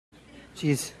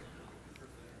Jeez.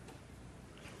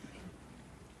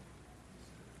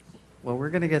 Well,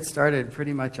 we're going to get started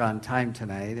pretty much on time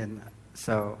tonight, and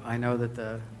so I know that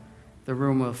the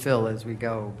room will fill as we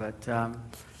go. But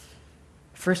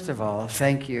first of all,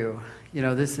 thank you. You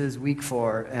know, this is week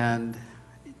 4, and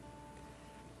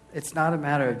it's not a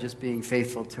matter of just being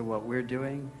faithful to what we're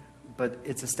doing, but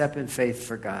it's a step in faith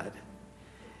for God.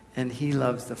 And He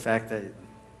loves the fact that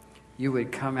you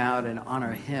would come out and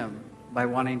honor Him by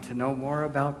wanting to know more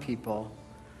about people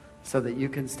so that you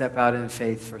can step out in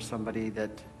faith for somebody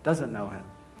that doesn't know Him.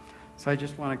 So I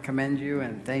just want to commend you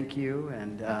and thank you.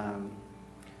 And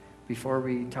before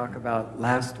we talk about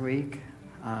last week,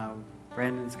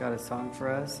 Brandon's got a song for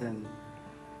us, and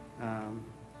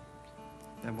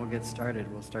then we'll get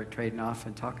started. We'll start trading off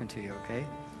and talking to you, okay?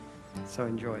 So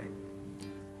enjoy.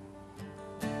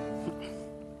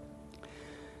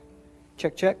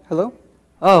 Check, check. Hello?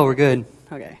 Oh, we're good.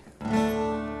 Okay.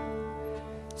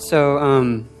 So,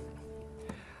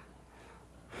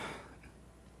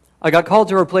 I got called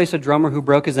to replace a drummer who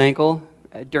broke his ankle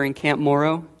during Camp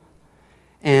Moro.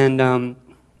 And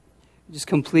just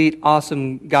complete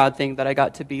awesome God thing that I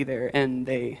got to be there. And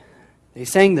they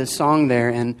sang this song there,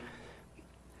 and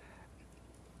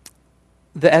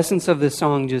the essence of this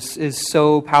song just is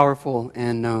so powerful.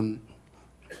 And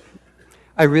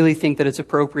I really think that it's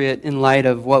appropriate in light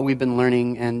of what we've been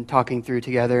learning and talking through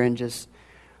together, and just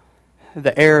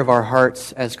the air of our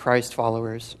hearts as Christ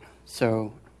followers.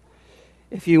 So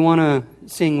if you want to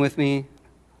sing with me,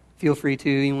 feel free to.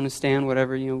 You want to stand,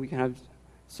 whatever, we can have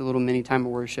just a little mini time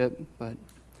of worship. But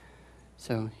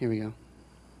so here we go.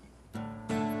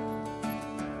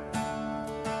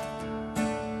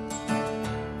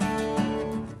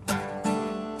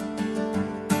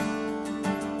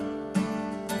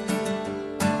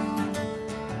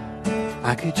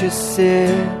 I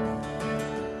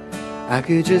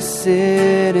could just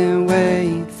sit and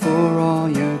wait for all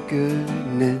your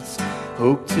goodness,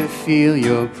 hope to feel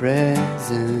your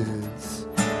presence.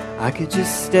 I could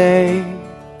just stay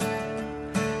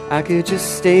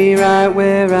right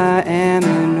where I am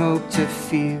and hope to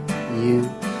feel you,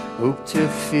 hope to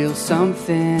feel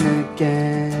something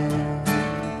again.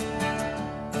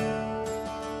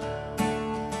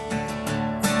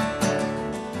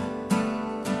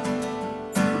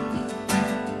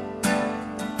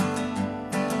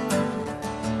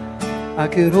 I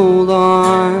could hold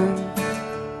on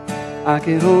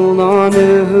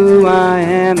to who I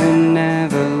am and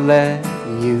never let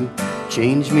you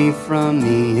change me from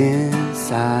the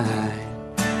inside.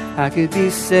 I could be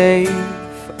safe,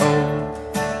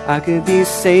 I could be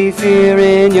safe here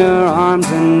in your arms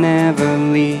and never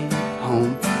leave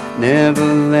home, never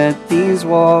let these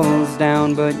walls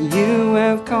down. But you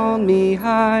have called me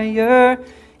higher,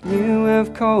 you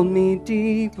have called me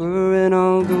deeper, and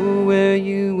I'll go where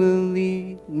you will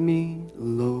lead me,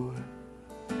 Lord.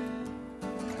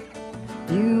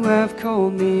 You have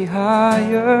called me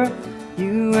higher,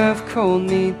 you have called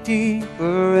me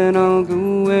deeper, and I'll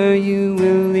go where you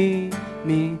will lead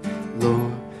me,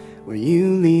 Lord, where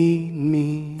you lead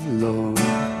me, Lord.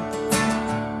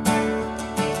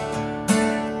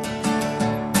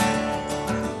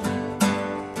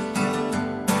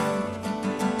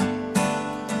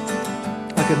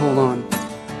 I could hold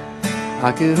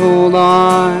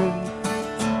on.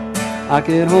 I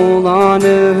could hold on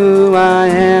to who I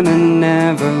am and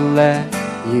never let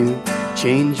you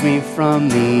change me from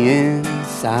the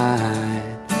inside.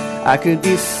 I could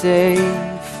be safe,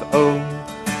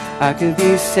 I could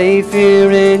be safe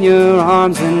here in your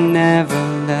arms and never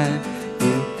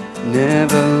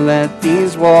let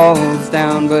these walls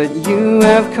down. But you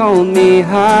have called me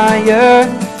higher,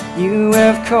 you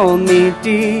have called me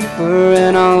deeper,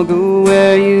 and I'll go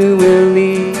where you will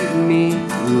lead me,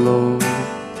 Lord.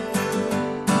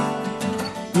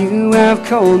 You have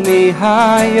called me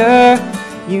higher,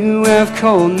 you have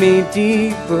called me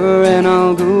deeper, and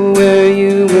I'll go where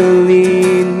you will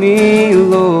lead me,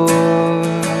 Lord.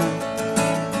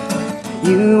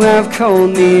 You have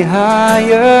called me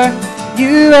higher,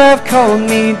 you have called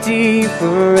me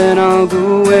deeper, and I'll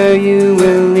go where you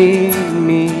will lead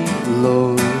me,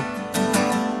 Lord.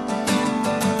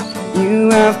 You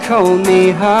have called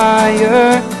me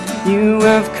higher, you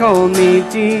have called me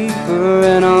deeper,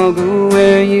 and I'll go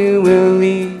where you will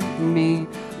lead me,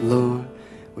 Lord,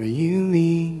 where you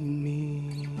lead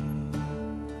me.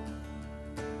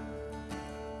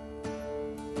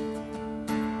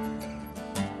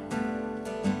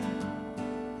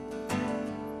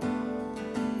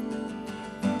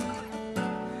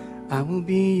 I will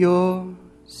be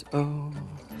yours, oh,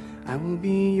 I will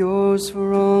be yours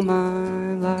for all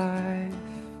my life.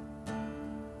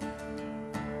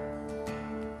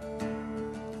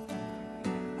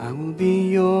 I will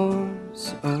be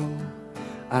yours, oh,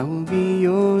 I will be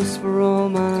yours for all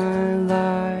my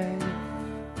life.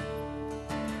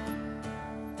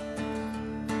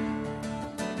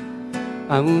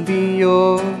 I will be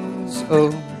yours,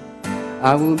 oh,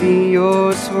 I will be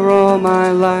yours for all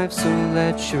my life, so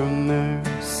let your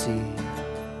mercy.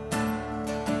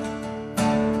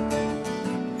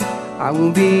 I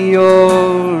will be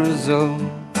yours, oh,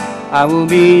 I will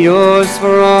be yours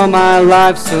for all my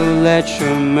life, so let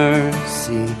your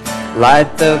mercy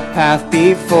light the path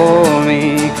before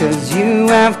me. 'Cause you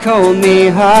have called me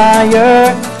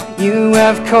higher, you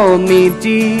have called me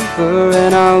deeper,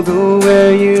 and I'll go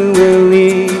where you will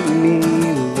lead me,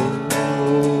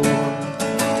 Lord.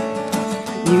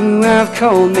 You have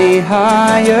called me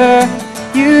higher,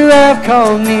 you have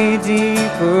called me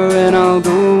deeper, and I'll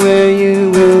go where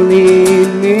you will lead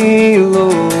me,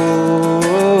 Lord.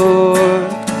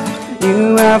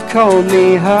 You have called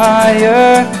me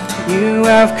higher, you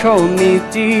have called me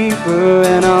deeper,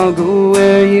 and I'll go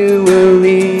where you will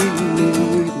lead me,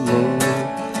 Lord.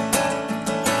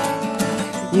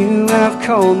 You have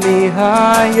called me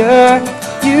higher,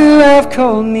 you have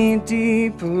called me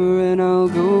deeper, and I'll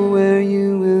go where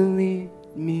you will lead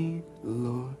me,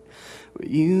 Lord. Where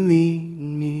you lead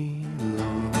me,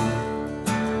 Lord.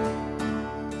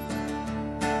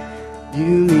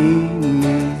 You lead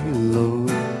me, Lord.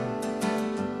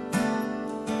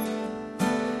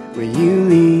 Where you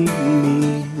lead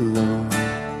me, Lord.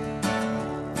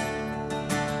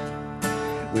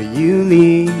 Where you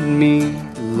lead me,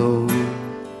 Lord.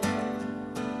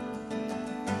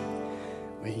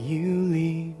 Where you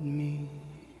lead me.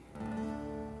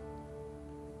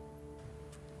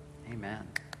 Amen.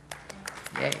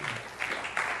 Yay.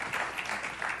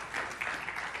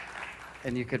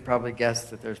 And you could probably guess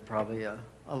that there's probably a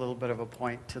little bit of a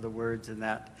point to the words in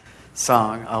that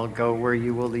song, I'll go where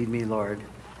you will lead me, Lord.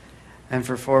 And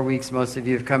for 4 weeks, most of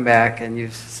you have come back and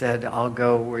you've said, I'll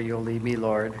go where you'll lead me,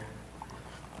 Lord.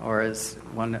 Or as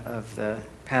one of the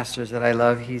pastors that I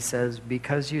love, he says,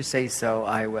 because you say so,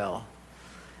 I will.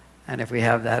 And if we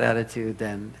have that attitude,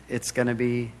 then it's going to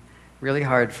be really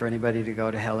hard for anybody to go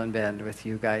to hell and bend with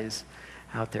you guys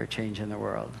out there changing the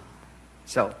world.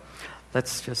 So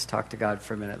let's just talk to God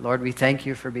for a minute. Lord, we thank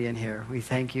you for being here. We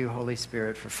thank you, Holy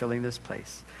Spirit, for filling this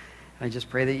place. I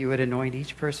just pray that you would anoint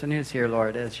each person who's here,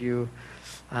 Lord, as you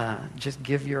just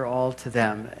give your all to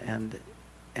them,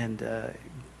 and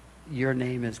your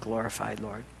name is glorified,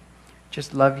 Lord.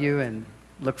 Just love you and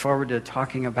look forward to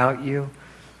talking about you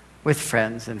with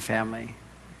friends and family.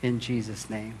 In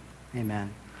Jesus' name,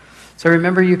 amen. So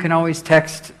remember, you can always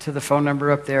text to the phone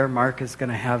number up there. Mark is going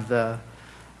to have the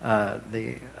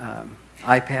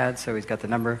iPad, so he's got the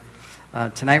number.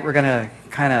 Tonight we're going to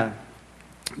kind of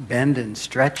bend and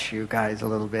stretch you guys a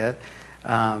little bit.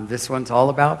 This one's all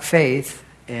about faith,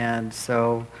 and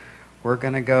so we're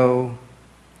going to go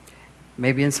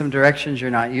maybe in some directions you're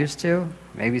not used to,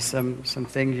 maybe some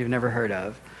things you've never heard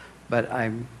of, but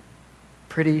I'm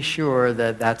pretty sure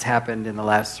that that's happened in the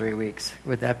last 3 weeks.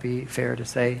 Would that be fair to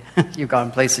say? You've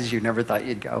gone places you never thought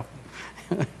you'd go.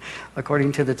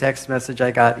 According to the text message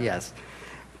I got, yes.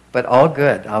 But all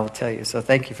good, I'll tell you, so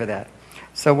thank you for that.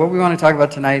 So what we want to talk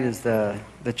about tonight is the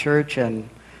church and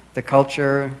the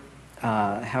culture,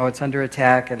 how it's under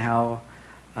attack, and how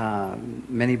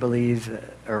many believe,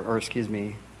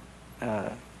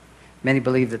 many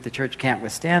believe that the church can't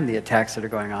withstand the attacks that are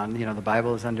going on. You know, the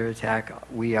Bible is under attack.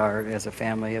 We are as a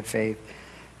family of faith.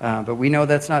 But we know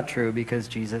that's not true because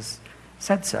Jesus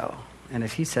said so. And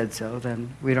if he said so,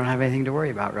 then we don't have anything to worry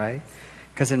about, right?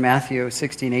 Because in Matthew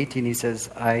 16:18, he says,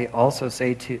 I also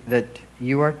say that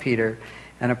you are Peter,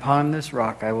 and upon this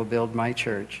rock I will build my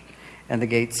church, and the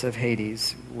gates of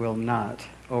Hades will not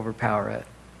overpower it.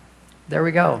 There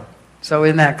we go. So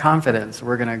in that confidence,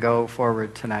 we're going to go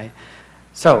forward tonight.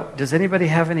 So, does anybody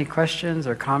have any questions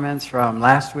or comments from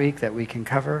last week that we can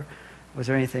cover? Was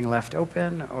there anything left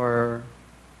open or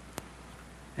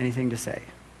anything to say?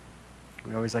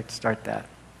 We always like to start that.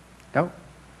 No?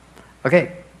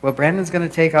 Okay. Well, Brandon's going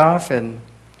to take off and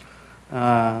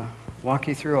walk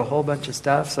you through a whole bunch of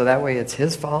stuff, so that way it's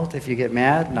his fault if you get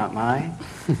mad, not mine.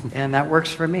 And that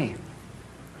works for me.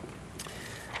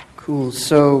 Cool.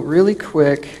 So really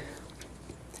quick,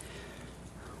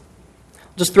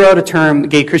 just throw out a term,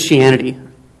 gay Christianity.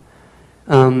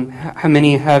 How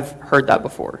many have heard that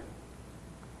before?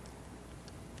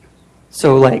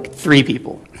 So like 3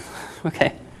 people.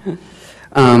 Okay.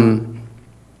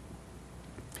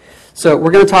 So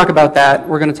we're going to talk about that.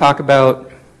 We're going to talk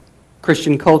about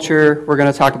Christian culture. We're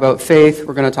going to talk about faith.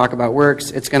 We're going to talk about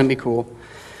works. It's going to be cool.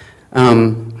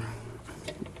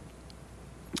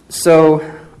 So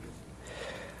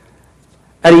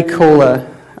At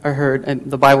Ecola, I heard, at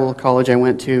the Bible college I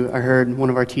went to, I heard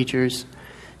one of our teachers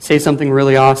say something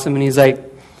really awesome, and he's like,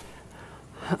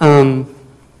 God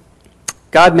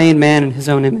made man in his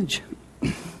own image,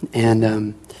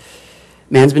 and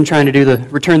man's been trying to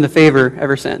return the favor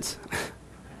ever since.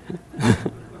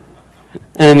 And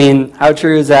I mean, how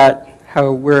true is that?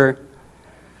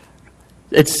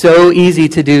 It's so easy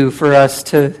to do for us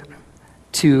to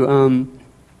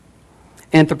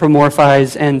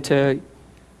anthropomorphize and to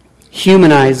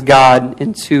humanize God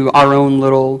into our own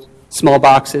little small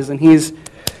boxes, and he's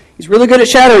really good at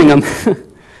shattering them.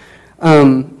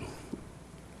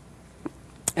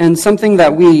 And something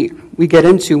that we get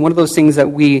into, one of those things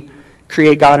that we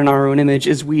create God in our own image,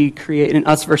 is we create an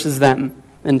us versus them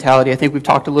mentality. I think we've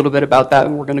talked a little bit about that,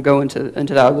 and we're going to go into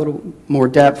that a little more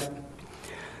depth.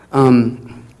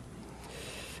 And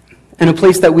a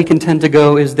place that we can tend to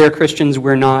go is they're Christians,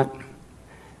 we're not.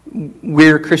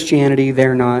 We're Christianity,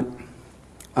 they're not.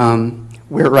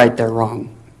 We're right, they're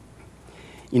wrong.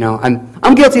 You know,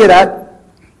 I'm guilty of that.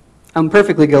 I'm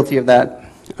perfectly guilty of that.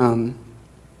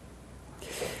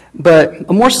 But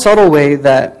a more subtle way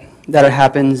that it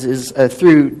happens is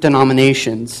through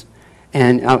denominations.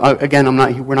 And again,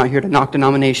 we're not here to knock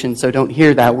denominations, so don't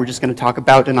hear that. We're just going to talk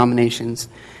about denominations.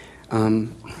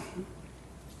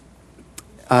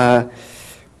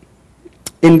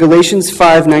 In Galatians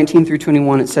 5:19 through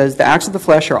 21, it says, "The acts of the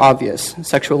flesh are obvious: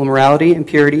 sexual immorality,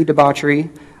 impurity,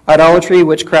 debauchery, idolatry,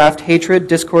 witchcraft, hatred,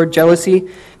 discord, jealousy,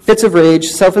 fits of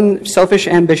rage, selfish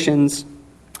ambitions,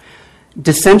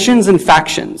 dissensions, and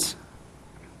factions."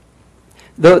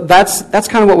 That's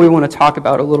kind of what we want to talk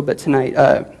about a little bit tonight.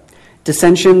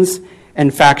 Dissensions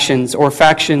and factions, or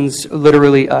factions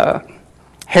literally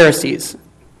heresies.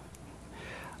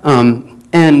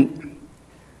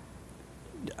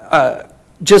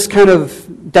 Just kind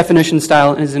of definition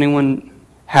style, does anyone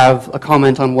have a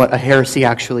comment on what a heresy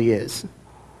actually is?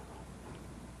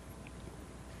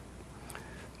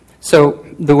 So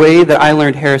the way that I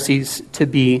learned heresies to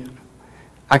be,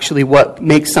 actually what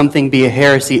makes something be a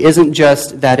heresy isn't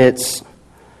just that it's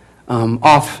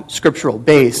off scriptural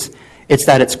base, it's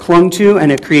that it's clung to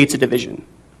and it creates a division.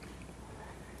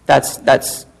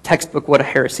 That's textbook what a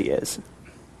heresy is.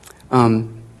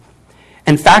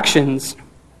 And factions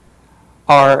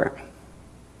are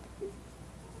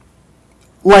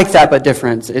like that but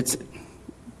different. It's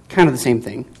kind of the same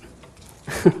thing.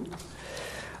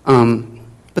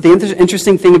 But the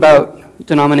interesting thing about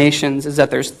denominations is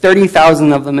that there's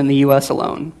 30,000 of them in the U.S.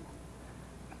 alone.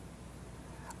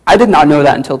 I did not know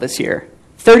that until this year.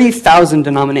 30,000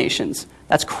 denominations.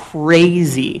 That's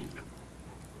crazy.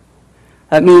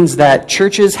 That means that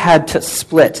churches had to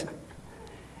split.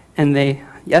 And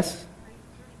yes?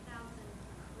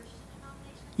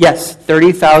 Yes,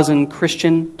 30,000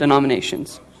 Christian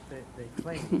denominations. They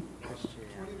claim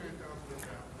Christianity.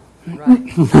 Right.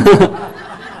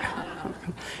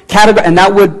 And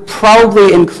that would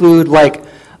probably include like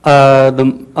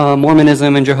the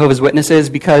Mormonism and Jehovah's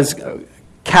Witnesses, because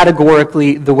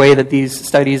categorically the way that these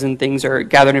studies and things are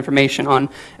gathered information on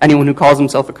anyone who calls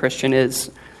himself a Christian is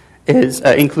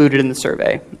included in the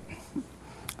survey.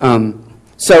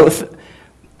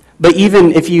 But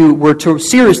even if you were to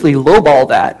seriously lowball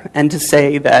that and to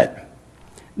say that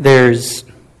there's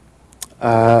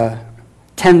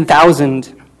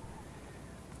 10,000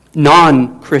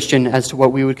 non-Christian as to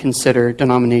what we would consider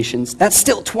denominations, that's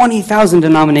still 20,000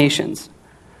 denominations.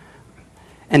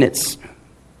 And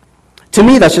to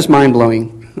me, that's just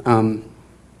mind-blowing. And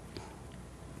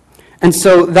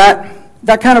so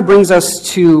that kind of brings us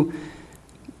to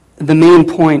the main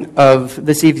point of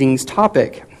this evening's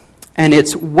topic. And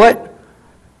it's what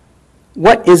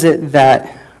is it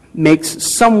that makes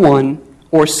someone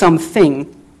or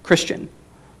something Christian?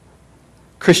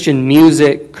 Christian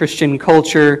music, Christian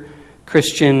culture,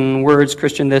 Christian words,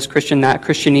 Christian this, Christian that,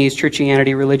 Christianese,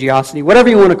 churchianity, religiosity, whatever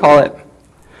you want to call it.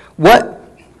 What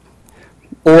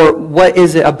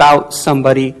is it about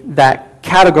somebody that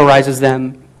categorizes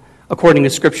them according to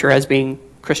Scripture as being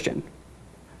Christian?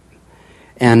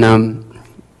 And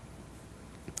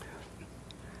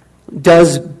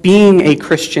does being a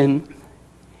Christian,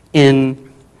 in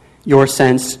your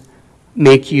sense,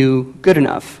 make you good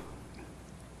enough?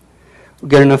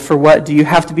 Good enough for what? Do you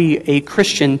have to be a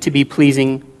Christian to be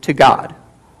pleasing to God?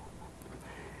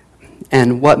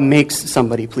 And what makes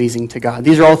somebody pleasing to God?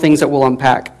 These are all things that we'll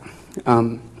unpack.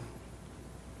 The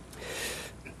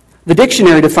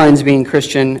dictionary defines being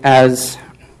Christian as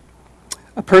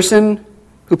a person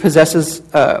who possesses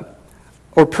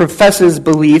or professes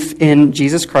belief in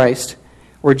Jesus Christ,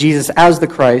 or Jesus as the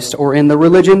Christ, or in the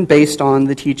religion based on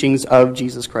the teachings of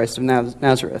Jesus Christ of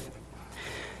Nazareth.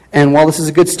 And while this is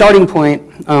a good starting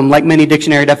point, like many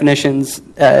dictionary definitions,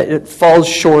 it falls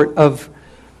short of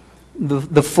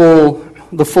the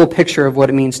full picture of what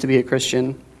it means to be a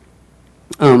Christian.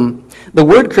 The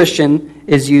word Christian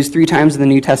is used 3 times in the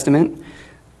New Testament: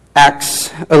 Acts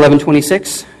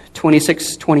 11:26,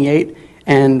 26:28,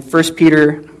 and 1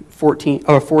 Peter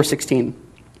 4:16.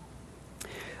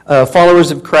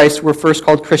 Followers of Christ were first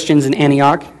called Christians in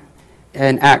Antioch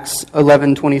in Acts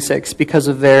 11:26 because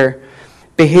of their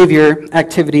behavior,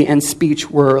 activity, and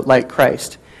speech were like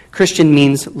Christ. Christian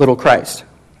means little Christ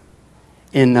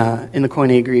in the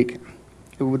Koine Greek.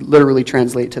 It would literally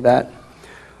translate to that.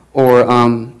 Or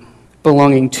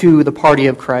belonging to the party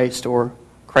of Christ or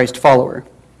Christ follower.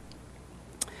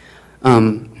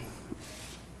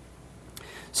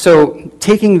 So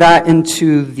taking that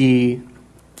into the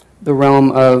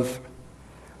realm of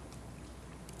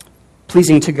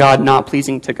pleasing to God, not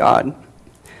pleasing to God,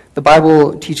 the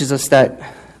Bible teaches us that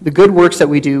the good works that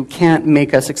we do can't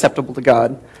make us acceptable to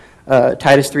God.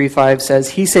 Titus 3:5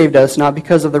 says, "He saved us not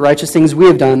because of the righteous things we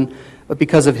have done, but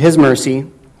because of His mercy.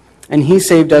 And He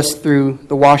saved us through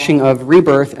the washing of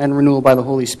rebirth and renewal by the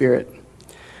Holy Spirit."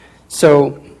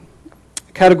 So,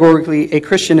 categorically, a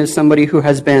Christian is somebody who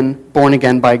has been born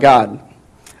again by God.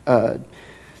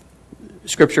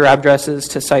 Scripture addresses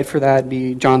to cite for that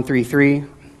be John 3:3,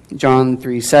 John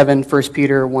 3:7, 1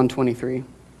 Peter 1:23.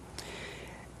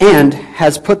 And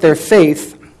has put their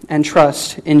faith and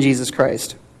trust in Jesus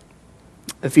Christ.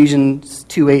 Ephesians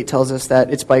 2:8 tells us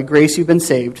that it's by grace you've been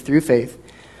saved through faith,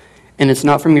 and it's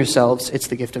not from yourselves, it's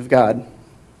the gift of God.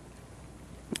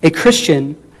 A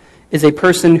Christian is a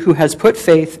person who has put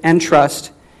faith and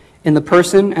trust in the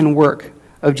person and work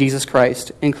of Jesus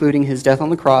Christ, including His death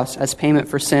on the cross as payment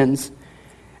for sins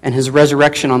and His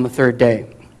resurrection on the 3rd day.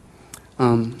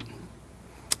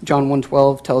 John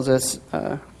 1:12 tells us,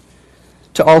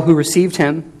 to all who received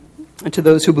Him, and to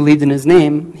those who believed in His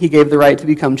name, He gave the right to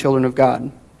become children of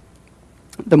God.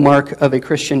 The mark of a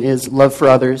Christian is love for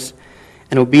others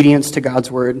and obedience to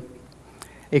God's word.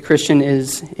 A Christian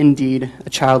is indeed a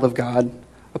child of God,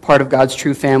 a part of God's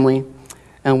true family,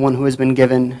 and one who has been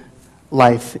given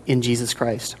life in Jesus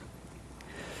Christ.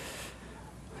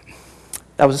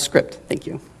 That was a script, thank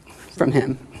you, from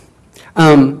him.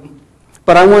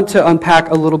 But I want to unpack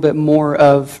a little bit more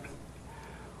of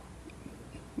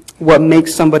what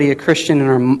makes somebody a Christian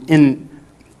in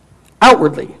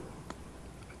outwardly.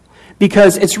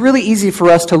 Because it's really easy for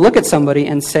us to look at somebody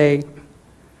and say,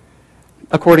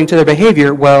 according to their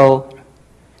behavior, well,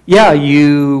 yeah,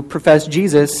 you profess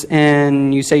Jesus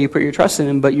and you say you put your trust in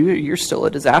Him, but you're still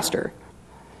a disaster.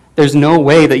 There's no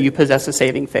way that you possess a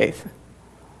saving faith.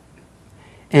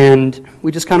 And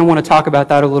we just kind of want to talk about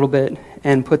that a little bit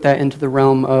and put that into the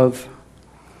realm of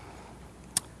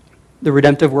the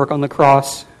redemptive work on the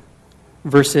cross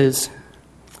versus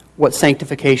what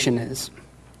sanctification is.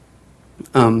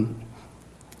 And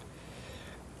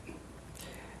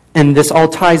this all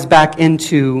ties back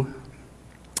into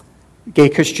gay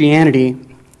Christianity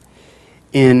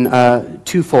in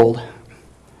twofold.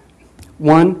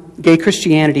 One, gay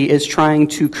Christianity is trying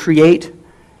to create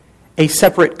a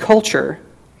separate culture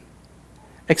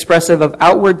expressive of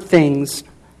outward things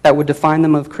that would define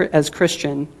them as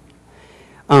Christian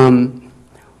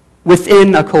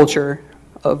within a culture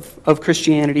of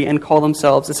Christianity and call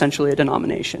themselves essentially a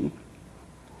denomination.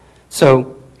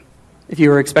 So, if you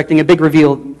were expecting a big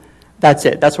reveal, that's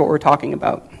it. That's what we're talking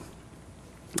about.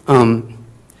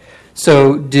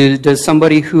 So does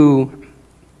somebody who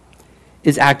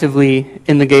is actively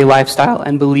in the gay lifestyle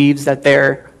and believes that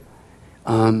they're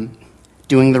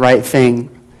doing the right thing,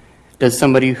 does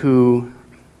somebody who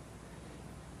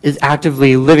is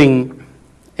actively living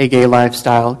a gay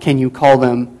lifestyle, can you call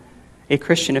them a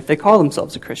Christian if they call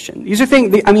themselves a Christian? These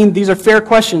are fair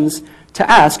questions to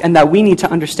ask, and that we need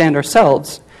to understand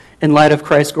ourselves in light of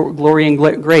Christ's glory and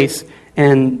grace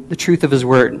and the truth of His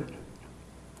word.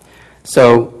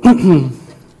 So,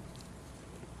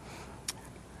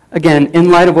 again, in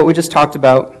light of what we just talked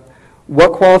about,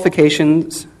 what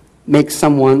qualifications make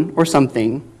someone or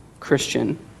something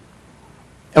Christian?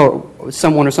 Or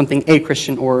someone or something a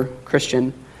Christian or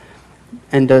Christian?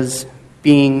 And does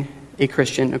being a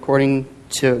Christian, according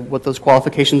to what those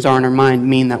qualifications are in our mind,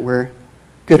 mean that we're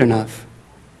good enough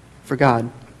for God?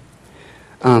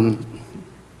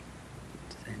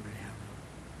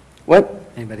 What?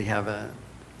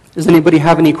 Does anybody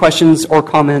have any questions or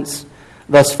comments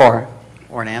thus far?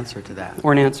 Or an answer to that.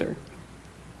 Or an answer?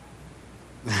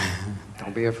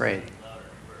 Don't be afraid.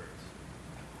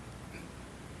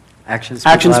 Actions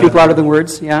speak louder than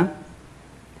words, yeah? So,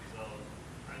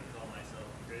 I call myself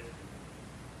a Christian.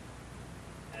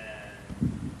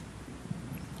 And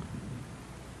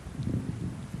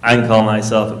I can call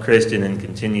myself a Christian and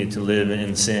continue to live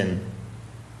in sin.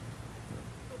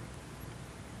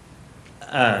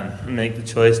 Make the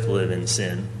choice to live in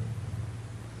sin.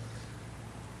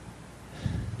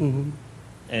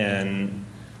 And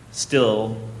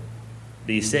still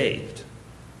be saved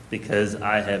because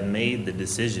I have made the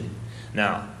decision.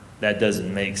 Now, that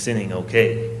doesn't make sinning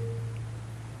okay.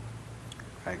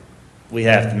 Right. We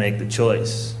have to make the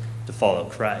choice to follow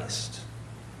Christ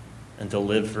and to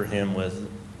live for Him with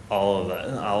all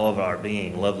of our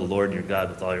being. Love the Lord your God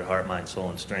with all your heart, mind, soul,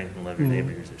 and strength, and love your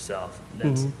neighbor as yourself.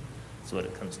 That's what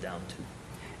it comes down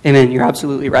to. Amen. You're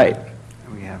absolutely right.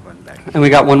 And we have one back here. And we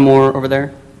got one more over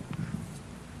there.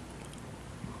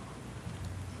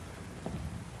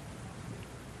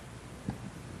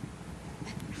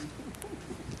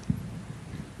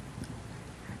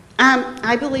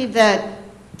 I believe that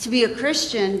to be a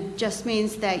Christian just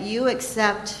means that you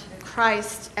accept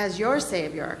Christ as your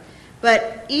Savior.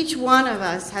 But each one of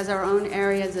us has our own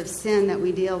areas of sin that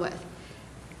we deal with.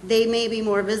 They may be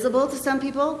more visible to some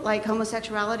people, like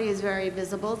homosexuality is very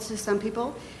visible to some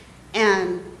people.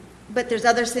 But there's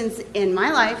other sins in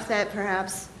my life that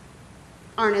perhaps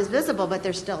aren't as visible, but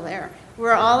they're still there.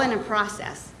 We're all in a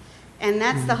process. And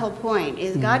that's the whole point,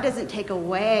 is God doesn't take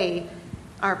away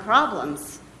our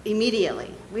problems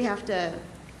immediately. We have to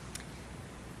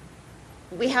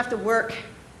work,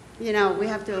 we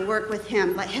have to work with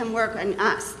Him, let Him work in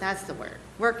us. That's the word.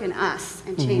 Work in us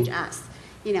and change us.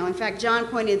 In fact, John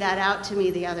pointed that out to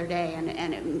me the other day, and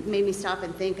it made me stop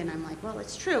and think, and I'm like, well,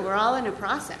 it's true. We're all in a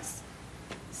process.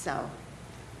 So.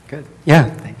 Good. Yeah.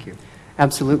 Thank you.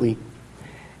 Absolutely.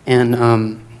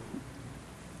 And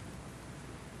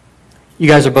you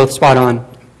guys are both spot on.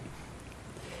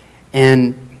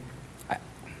 And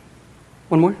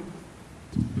one more?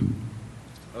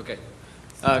 Okay.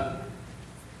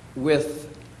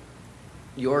 With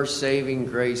your saving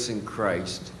grace in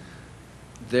Christ,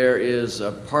 there is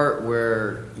a part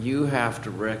where you have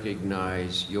to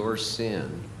recognize your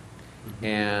sin,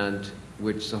 and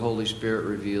which the Holy Spirit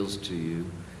reveals to you,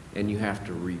 and you have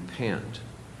to repent.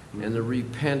 And the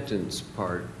repentance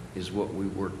part is what we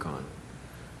work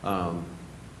on.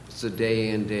 It's a day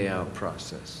in, day out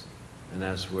process. And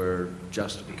that's where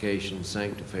justification,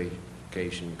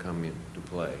 sanctification come into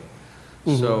play.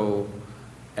 So,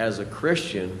 as a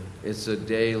Christian, it's a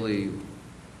daily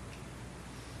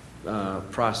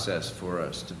process for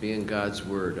us to be in God's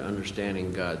Word,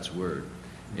 understanding God's Word.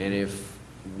 And if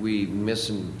we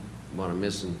want to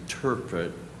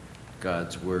misinterpret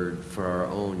God's Word for our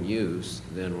own use,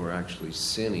 then we're actually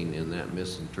sinning in that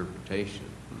misinterpretation,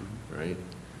 right?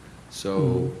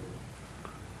 So,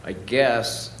 I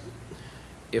guess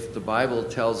if the Bible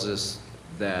tells us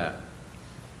that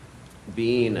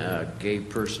being a gay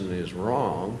person is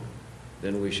wrong,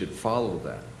 then we should follow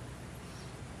that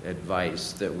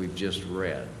advice that we've just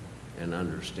read and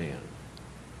understand.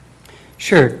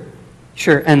 Sure.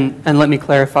 And let me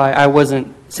clarify. I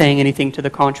wasn't saying anything to the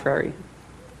contrary.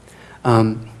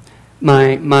 My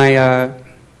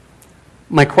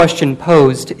question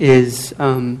posed is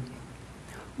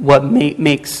what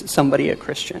makes somebody a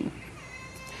Christian?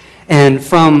 And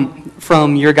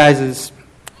from your guys'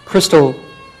 crystal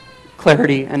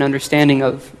clarity and understanding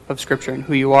of Scripture and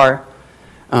who you are,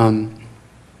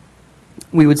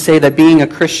 we would say that being a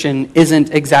Christian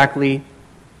isn't exactly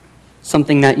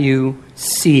something that you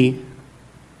see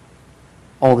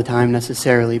all the time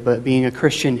necessarily, but being a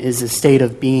Christian is a state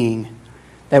of being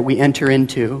that we enter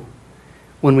into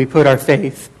when we put our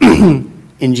faith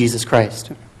in Jesus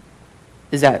Christ.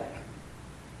 Is that?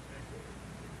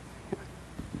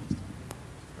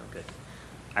 Okay.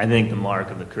 I think the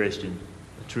mark of the Christian,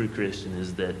 the true Christian,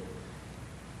 is that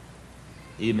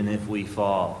even if we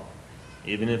fall,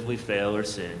 even if we fail or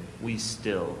sin, we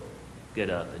still get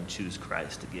up and choose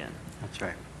Christ again. That's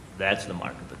right. That's the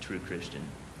mark of the true Christian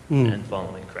and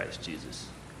following Christ Jesus.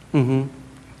 So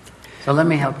let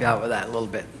me help you out with that a little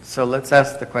bit. So let's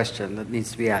ask the question that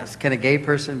needs to be asked. Can a gay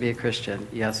person be a Christian?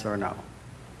 Yes or no?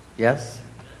 Yes?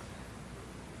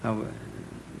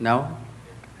 No?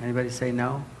 Anybody say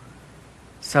no?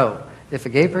 So, if a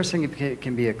gay person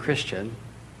can be a Christian,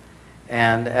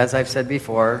 and as I've said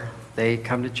before, they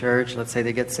come to church, let's say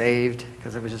they get saved,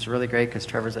 because it was just really great, because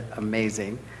Trevor's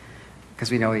amazing, because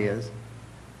we know he is,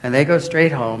 and they go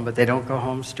straight home, but they don't go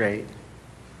home straight,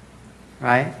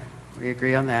 right? We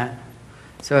agree on that.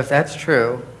 So if that's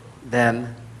true,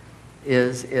 then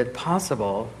is it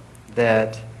possible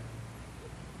that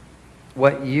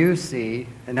what you see,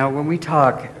 and now when we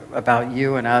talk about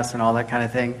you and us and all that kind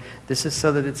of thing, this is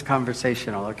so that it's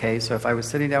conversational, okay? So if I was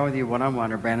sitting down with you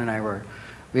one-on-one, or Brandon and I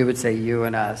We would say you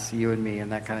and us, you and me,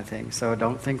 and that kind of thing. So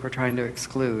don't think we're trying to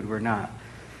exclude. We're not.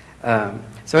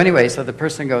 So anyway, so the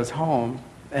person goes home,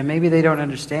 and maybe they don't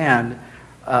understand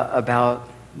about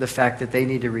the fact that they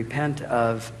need to repent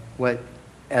of what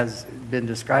has been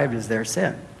described as their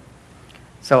sin.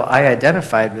 So I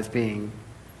identified with being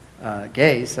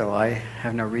gay, so I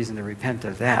have no reason to repent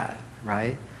of that,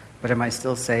 right? But am I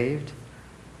still saved?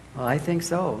 Well, I think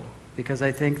so, because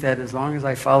I think that as long as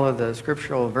I follow the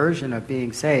scriptural version of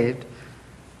being saved,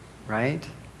 right?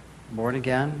 Born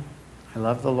again, I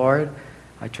love the Lord,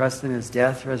 I trust in his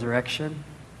death, resurrection,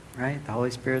 right? The Holy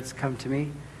Spirit's come to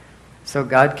me. So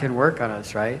God can work on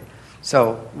us, right?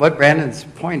 So what Brandon's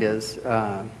point is,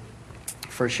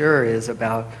 for sure, is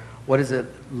about what does it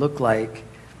look like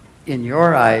in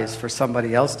your eyes for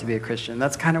somebody else to be a Christian.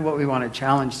 That's kind of what we want to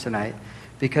challenge tonight,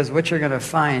 because what you're going to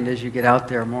find as you get out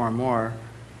there more and more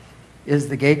is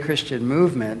the gay Christian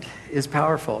movement is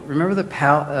powerful. Remember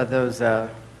those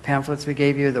pamphlets we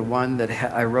gave you, the one that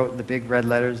I wrote in the big red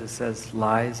letters that says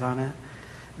lies on it?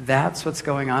 That's what's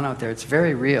going on out there. It's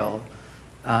very real.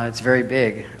 It's very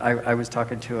big. I was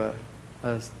talking to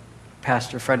a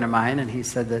pastor friend of mine, and he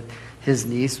said that his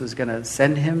niece was going to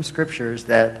send him scriptures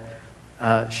that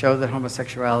show that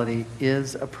homosexuality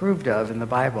is approved of in the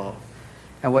Bible.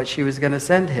 And what she was going to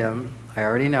send him, I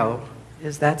already know,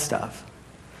 is that stuff.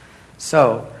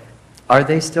 So, are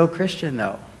they still Christian,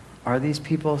 though? Are these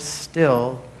people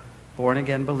still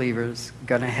born-again believers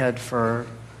going to head for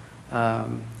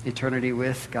eternity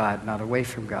with God, not away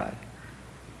from God?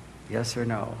 Yes or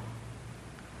no?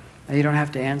 And you don't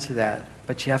have to answer that,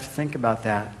 but you have to think about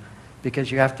that,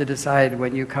 because you have to decide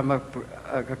when you come up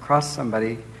across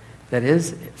somebody that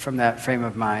is from that frame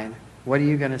of mind, what are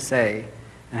you going to say,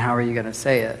 and how are you going to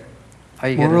say it? Are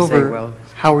you going to say, well,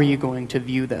 how are you going to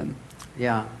view them?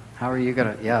 Yeah, how are you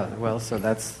going to, yeah, well, so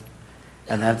that's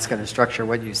going to structure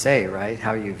what you say, right?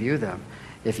 How you view them.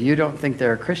 If you don't think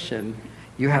they're a Christian,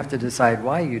 you have to decide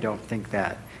why you don't think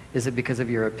that. Is it because of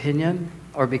your opinion,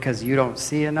 or because you don't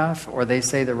see enough, or they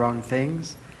say the wrong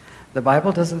things? The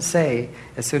Bible doesn't say,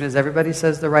 as soon as everybody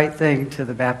says the right thing to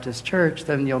the Baptist church,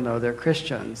 then you'll know they're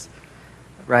Christians,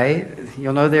 right?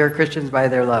 You'll know they're Christians by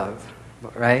their love,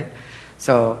 right?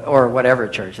 So, or whatever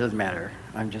church, doesn't matter.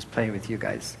 I'm just playing with you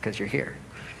guys because you're here,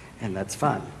 and that's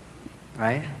fun,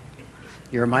 right?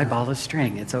 You're my ball of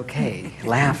string. It's okay.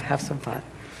 Laugh, have some fun.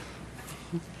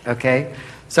 Okay?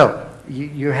 So,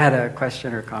 you had a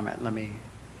question or comment. Let me...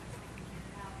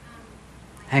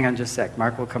 Hang on just a sec.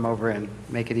 Mark will come over and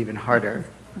make it even harder.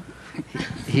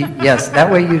 Yes,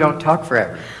 that way you don't talk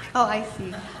forever. Oh, I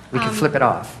see. We can flip it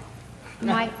off.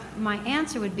 My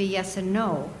answer would be yes and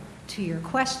no to your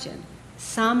question.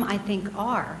 Some, I think,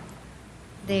 are.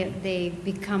 They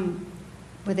become,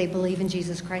 where they believe in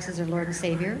Jesus Christ as their Lord and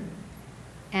Savior,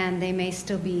 and they may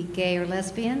still be gay or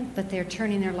lesbian, but they're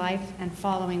turning their life and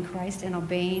following Christ and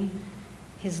obeying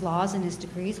his laws and his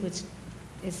decrees, which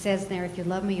it says there, if you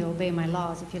love me, you obey my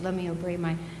laws. If you love me, you obey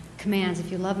my commands.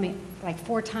 If you love me, like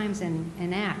 4 times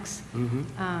in Acts.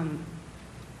 Mm-hmm.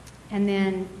 And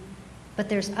then, but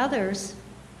there's others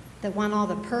that want all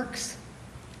the perks.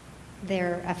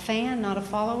 They're a fan, not a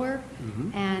follower.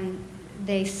 Mm-hmm. And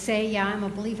they say, yeah, I'm a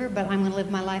believer, but I'm going to live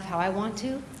my life how I want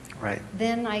to. Right.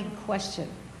 Then I question.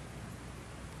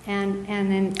 And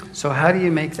then... So how do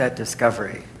you make that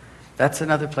discovery? That's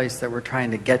another place that we're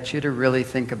trying to get you to really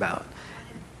think about.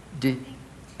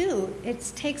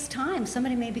 It takes time.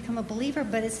 Somebody may become a believer,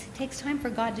 but it takes time for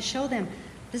God to show them,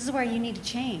 this is where you need to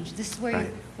change. This is where,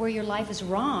 right. Where your life is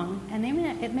wrong. And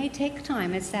it may take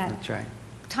time. It's that That's right.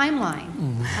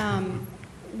 timeline,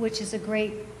 which is a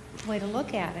great way to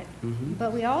look at it. Mm-hmm.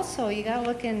 But we also, you got to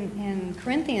look in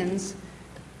Corinthians,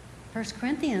 1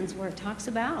 Corinthians, where it talks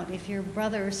about if your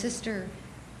brother or sister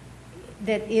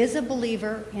that is a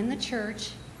believer in the church,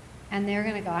 and they're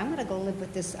going to go, I'm going to go live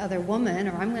with this other woman,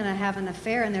 or I'm going to have an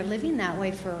affair, and they're living that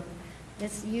way for,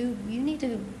 you need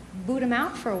to boot them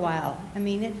out for a while. I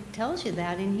mean, it tells you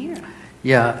that in here.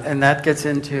 Yeah, and that gets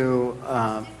into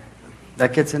a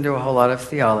whole lot of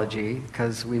theology,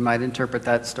 because we might interpret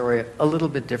that story a little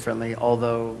bit differently,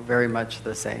 although very much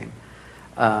the same,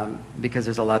 because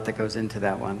there's a lot that goes into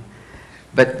that one.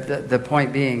 But the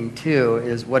point being, too,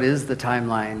 is what is the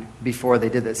timeline before they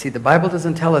did that? See, the Bible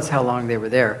doesn't tell us how long they were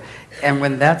there. And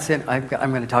when that sin, I'm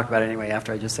going to talk about it anyway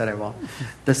after I just said I won't.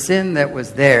 The sin that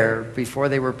was there before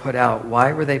they were put out,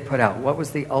 why were they put out? What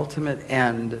was the ultimate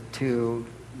end to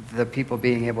the people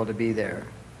being able to be there?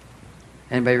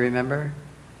 Anybody remember?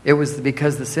 It was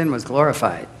because the sin was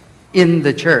glorified in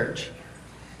the church.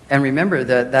 And remember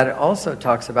that it also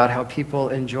talks about how people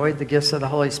enjoyed the gifts of the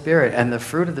Holy Spirit and the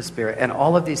fruit of the Spirit and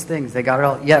all of these things. They got it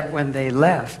all. Yet when they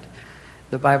left,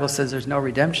 the Bible says there's no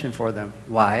redemption for them.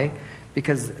 Why?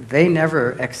 Because they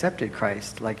never accepted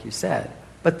Christ, like you said.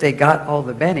 But they got all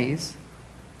the bennies.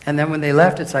 And then when they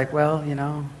left, it's like, well,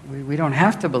 we don't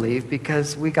have to believe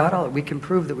because we can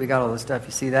prove that we got all the stuff.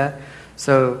 You see that?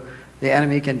 So the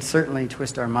enemy can certainly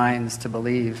twist our minds to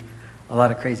believe a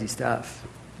lot of crazy stuff.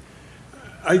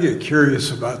 I get curious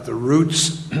about the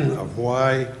roots of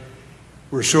why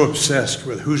we're so obsessed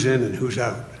with who's in and who's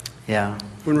out. Yeah.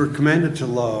 When we're commanded to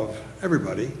love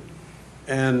everybody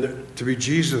and to be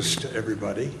Jesus to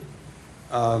everybody,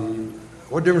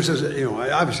 what difference does it,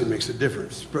 obviously it makes a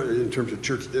difference in terms of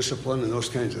church discipline and those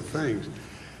kinds of things.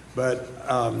 But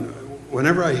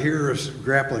whenever I hear us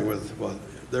grappling with, well,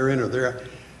 they're in or they're out,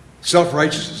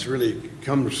 self-righteousness really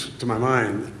comes to my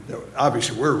mind that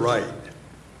obviously we're right.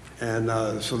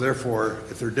 And so therefore,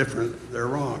 if they're different, they're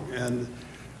wrong. And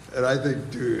I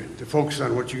think to focus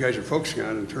on what you guys are focusing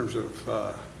on in terms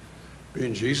of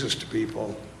being Jesus to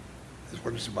people is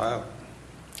what it's about.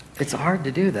 It's hard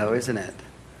to do, though, isn't it?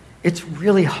 It's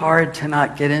really hard to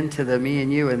not get into the me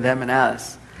and you and them and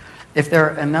us. If there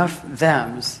are enough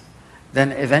thems,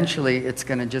 then eventually it's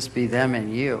going to just be them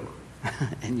and you.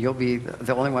 And you'll be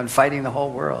the only one fighting the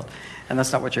whole world. And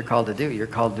that's not what you're called to do. You're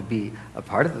called to be a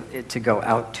part of it, to go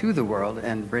out to the world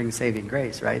and bring saving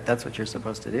grace, right? That's what you're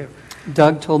supposed to do.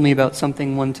 Doug told me about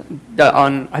something one time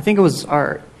on, I think it was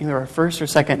either our first or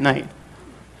second night.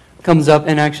 Comes up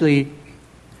and actually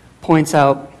points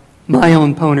out my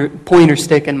own pointer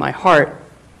stick in my heart.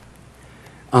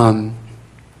 And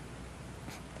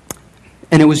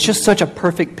it was just such a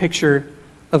perfect picture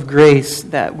of grace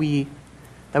that we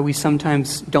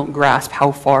sometimes don't grasp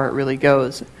how far it really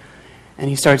goes. And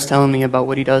he starts telling me about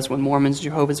what he does when Mormons,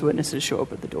 Jehovah's Witnesses show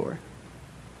up at the door.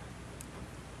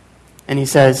 And he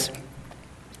says,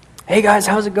 "Hey guys,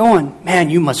 how's it going?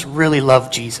 Man, you must really love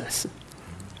Jesus."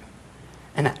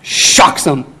 And that shocks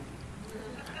them.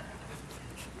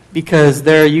 Because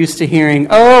they're used to hearing,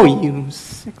 "Oh, you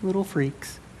sick little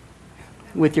freaks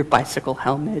with your bicycle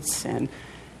helmets and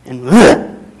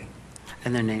their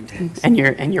name tags. And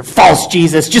your false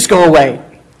Jesus, just go away."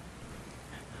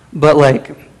 But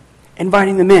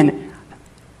inviting them in.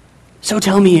 So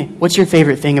tell me, what's your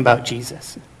favorite thing about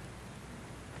Jesus?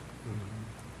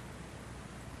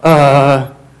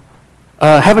 Haven't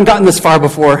gotten this far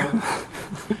before.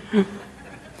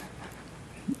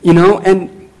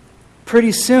 And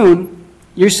pretty soon,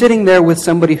 you're sitting there with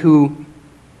somebody who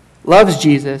loves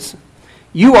Jesus.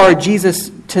 You are Jesus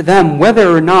to them.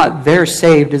 Whether or not they're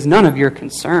saved is none of your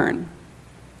concern.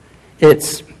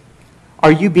 It's,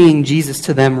 are you being Jesus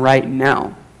to them right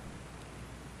now?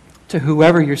 To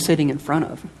whoever you're sitting in front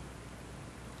of.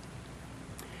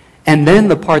 And then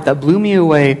the part that blew me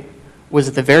away was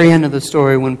at the very end of the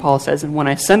story when Paul says, "And when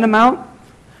I send them out,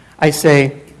 I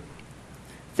say,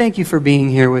 thank you for being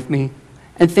here with me,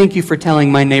 and thank you for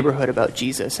telling my neighborhood about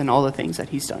Jesus and all the things that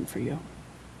he's done for you.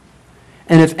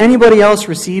 And if anybody else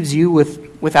receives you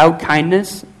without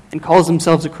kindness and calls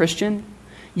themselves a Christian,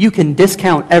 you can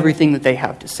discount everything that they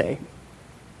have to say.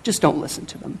 Just don't listen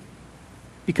to them.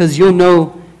 Because you'll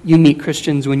know you meet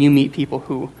Christians when you meet people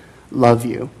who love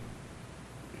you."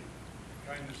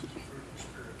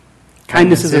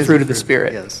 Kindness is a fruit of the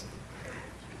Spirit. Yes.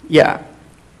 Yeah.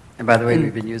 And by the way,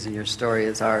 we've been using your story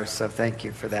as ours, so thank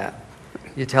you for that.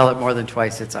 You tell it more than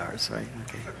twice, it's ours, right?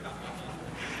 Okay.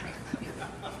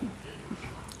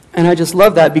 And I just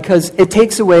love that because it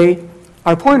takes away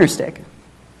our pointer stick.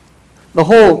 The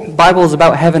whole Bible is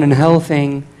about heaven and hell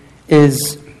thing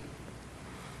is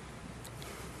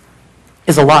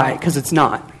a lie, because it's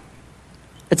not.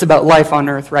 It's about life on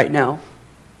earth right now.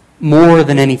 More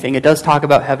than anything. It does talk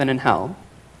about heaven and hell.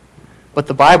 But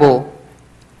the Bible,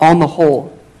 on the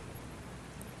whole,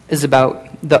 is about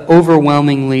the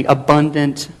overwhelmingly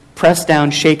abundant, pressed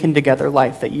down, shaken together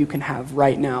life that you can have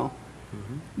right now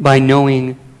by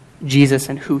knowing Jesus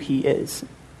and who he is.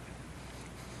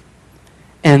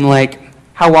 And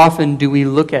how often do we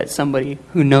look at somebody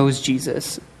who knows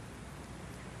Jesus,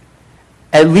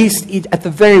 at least at the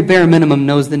very bare minimum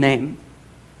knows the name,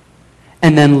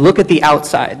 and then look at the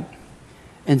outside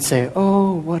and say,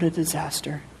 "Oh, what a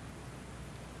disaster.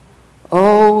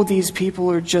 Oh, these people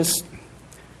are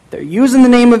they're using the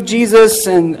name of Jesus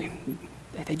and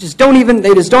they just don't even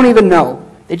know.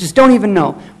 They just don't even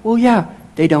know." Well, yeah,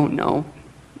 they don't know.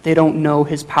 They don't know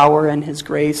his power and his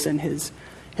grace and his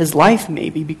life,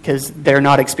 maybe, because they're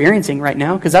not experiencing right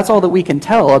now. Because that's all that we can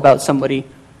tell about somebody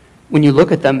when you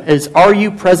look at them is, are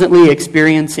you presently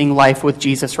experiencing life with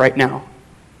Jesus right now?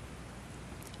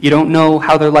 You don't know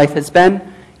how their life has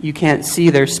been. You can't see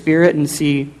their spirit and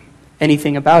see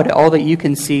anything about it. All that you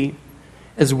can see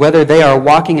is whether they are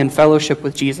walking in fellowship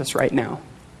with Jesus right now.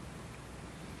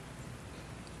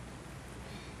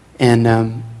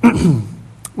 And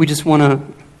we just want to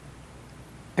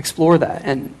explore that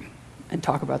and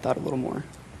talk about that a little more.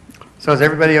 So is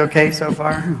everybody okay so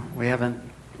far?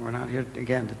 We're not here,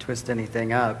 again, to twist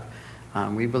anything up.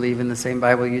 We believe in the same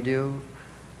Bible you do.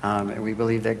 And we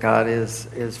believe that God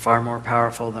is far more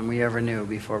powerful than we ever knew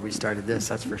before we started this,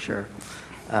 that's for sure.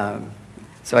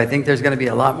 So I think there's going to be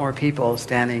a lot more people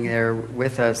standing there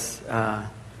with us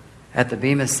at the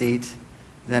Bema seat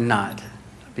than not.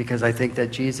 Because I think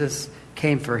that Jesus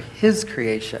came for his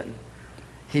creation.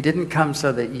 He didn't come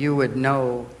so that you would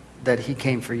know that he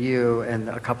came for you and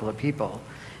a couple of people.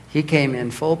 He came in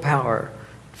full power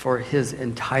for his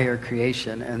entire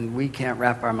creation, and we can't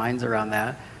wrap our minds around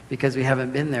that because we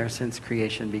haven't been there since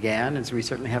creation began, and so we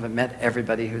certainly haven't met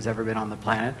everybody who's ever been on the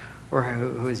planet or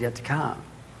who is yet to come.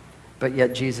 But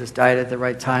yet Jesus died at the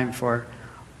right time for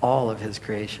all of his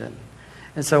creation.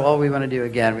 And so all we want to do,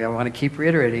 again, we want to keep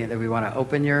reiterating that we want to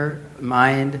open your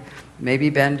mind, maybe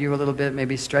bend you a little bit,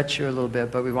 maybe stretch you a little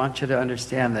bit, but we want you to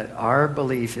understand that our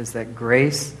belief is that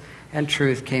grace and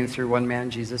truth came through one man,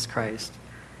 Jesus Christ,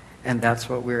 and that's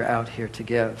what we're out here to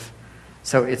give.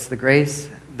 So it's the grace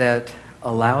that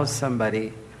allows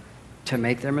somebody to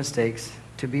make their mistakes,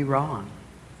 to be wrong,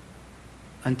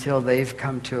 until they've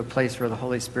come to a place where the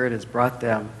Holy Spirit has brought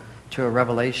them to a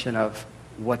revelation of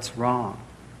what's wrong.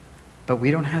 But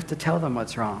we don't have to tell them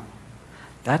what's wrong.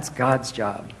 That's God's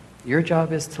job. Your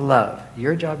job is to love.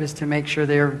 Your job is to make sure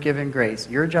they're given grace.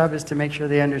 Your job is to make sure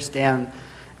they understand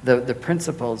the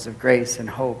principles of grace and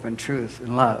hope and truth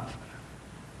and love.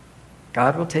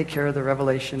 God will take care of the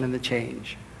revelation and the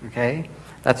change. Okay?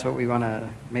 That's what we want to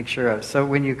make sure of. So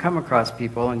when you come across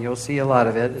people, and you'll see a lot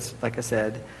of it, it's, like I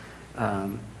said,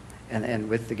 and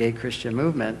with the gay Christian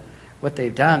movement, what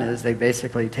they've done is they've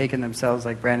basically taken themselves,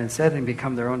 like Brandon said, and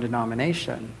become their own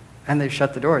denomination. And they've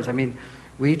shut the doors. I mean,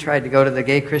 we tried to go to the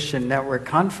Gay Christian Network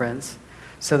conference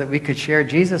so that we could share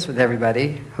Jesus with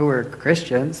everybody who were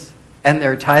Christians. And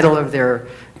their title of their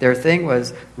thing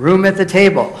was Room at the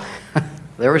Table.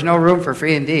 There was no room for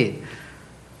free indeed.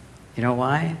 You know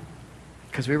why?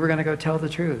 Because we were going to go tell the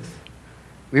truth.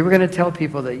 We were going to tell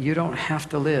people that you don't have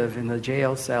to live in the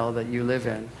jail cell that you live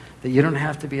in, that you don't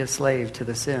have to be a slave to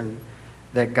the sin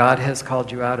that God has called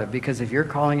you out of. Because if you're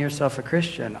calling yourself a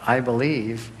Christian, I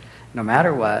believe, no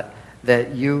matter what,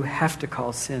 that you have to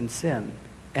call sin, sin.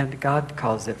 And God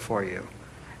calls it for you.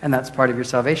 And that's part of your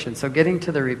salvation. So getting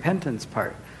to the repentance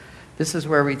part, this is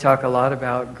where we talk a lot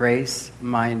about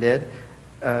grace-minded,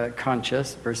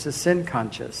 conscious versus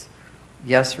sin-conscious.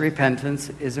 Yes, repentance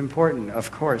is important.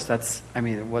 Of course, what's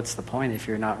the point if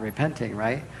you're not repenting,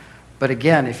 right? But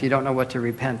again, if you don't know what to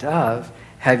repent of,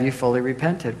 have you fully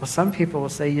repented? Well, some people will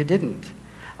say you didn't.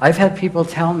 I've had people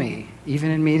tell me, even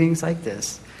in meetings like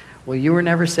this, well, you were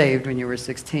never saved when you were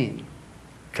 16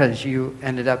 because you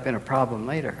ended up in a problem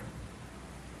later.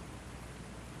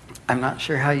 I'm not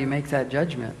sure how you make that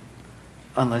judgment,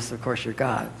 unless, of course, you're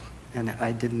God. And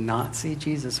I did not see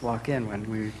Jesus walk in when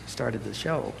we started the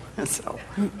show. So,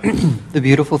 the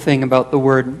beautiful thing about the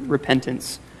word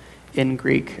repentance in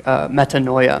Greek,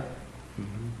 metanoia.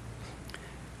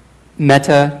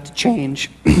 Meta, to change,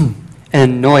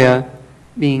 and noia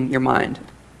being your mind.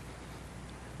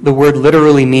 The word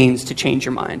literally means to change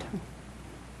your mind.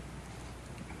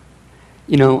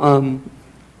 You know,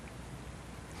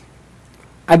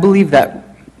 I believe that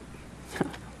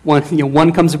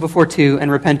one comes before two, and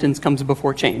repentance comes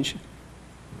before change.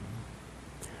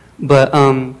 But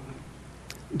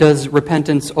does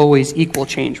repentance always equal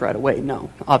change right away? No,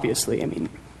 obviously. I mean,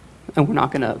 and we're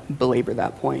not going to belabor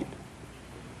that point.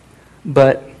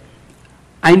 But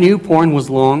I knew porn was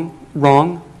wrong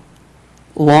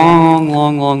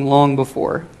long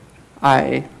before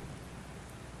I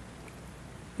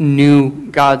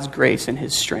knew God's grace and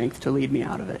his strength to lead me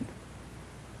out of it.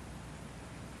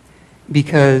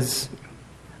 Because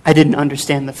I didn't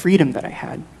understand the freedom that I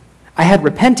had. I had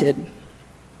repented.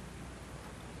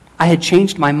 I had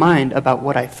changed my mind about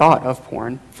what I thought of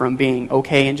porn from being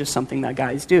okay and just something that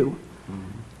guys do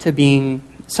to being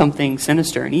something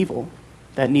sinister and evil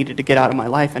that needed to get out of my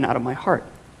life and out of my heart.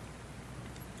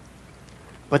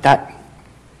 But that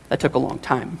took a long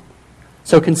time.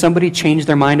 So can somebody change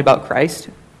their mind about Christ?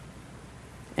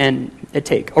 And it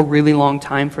take a really long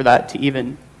time for that to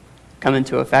even come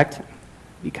into effect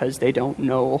because they don't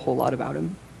know a whole lot about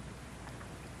him?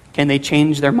 Can they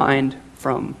change their mind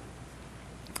from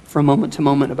moment to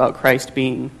moment about Christ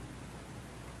being,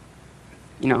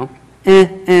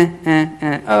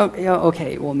 Oh, yeah,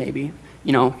 okay, well, maybe.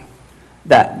 You know,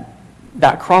 that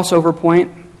crossover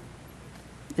point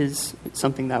is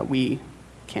something that we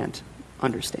can't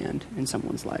understand in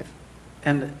someone's life.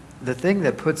 And the thing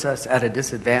that puts us at a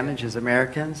disadvantage as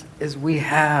Americans is we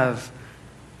have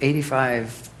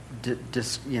 85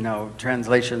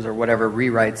 translations or whatever,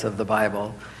 rewrites of the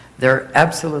Bible. They're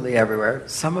absolutely everywhere.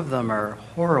 Some of them are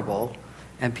horrible,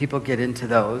 and people get into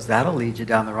those. That'll lead you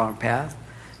down the wrong path.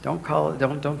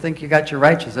 Don't think you got your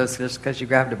righteousness just because you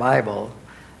grabbed a Bible,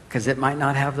 because it might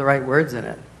not have the right words in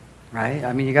it, right?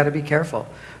 I mean, you got to be careful.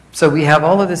 So we have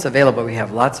all of this available. We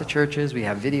have lots of churches, we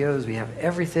have videos, we have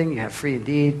everything. You have Free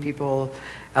Indeed, people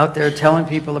out there telling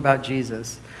people about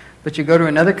Jesus. But you go to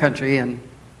another country and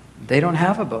they don't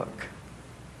have a book.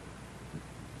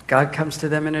 God comes to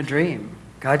them in a dream.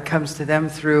 God comes to them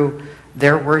through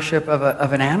their worship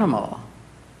of an animal.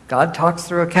 God talks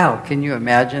through a cow. Can you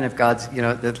imagine if God's,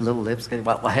 the little lips going,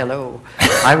 well, hello,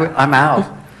 I'm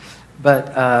out.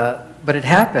 But it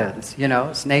happens,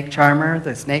 snake charmer,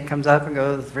 the snake comes up and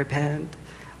goes, repent.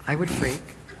 I would freak.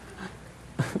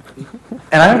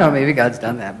 And I don't know, maybe God's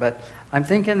done that, but I'm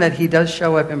thinking that he does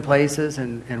show up in places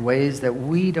and in ways that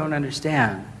we don't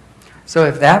understand. So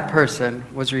if that person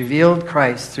was revealed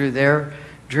Christ through their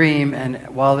dream and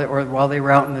while they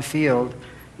were out in the field,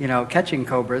 catching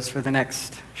cobras for the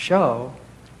next show,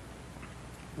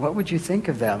 what would you think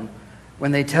of them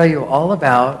when they tell you all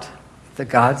about the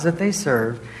gods that they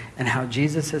serve and how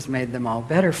Jesus has made them all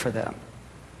better for them?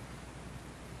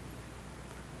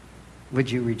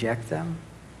 Would you reject them?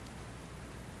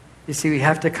 You see, we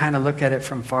have to kind of look at it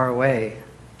from far away.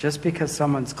 Just because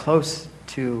someone's close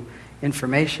to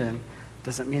information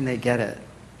doesn't mean they get it.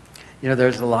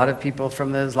 There's a lot of people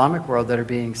from the Islamic world that are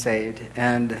being saved.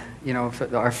 And,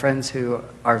 our friends who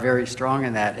are very strong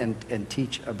in that and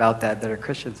teach about that are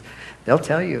Christians, they'll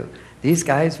tell you, these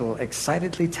guys will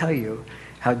excitedly tell you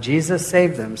how Jesus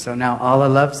saved them, so now Allah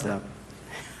loves them.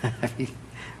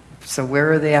 So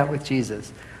where are they at with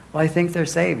Jesus? Well, I think they're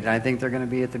saved, and I think they're going to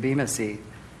be at the Bema seat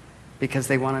because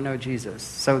they want to know Jesus.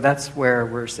 So that's where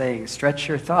we're saying, stretch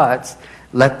your thoughts,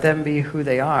 let them be who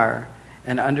they are,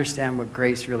 and understand what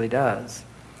grace really does.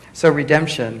 So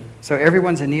redemption. So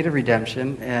everyone's in need of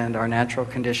redemption, and our natural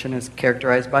condition is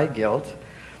characterized by guilt.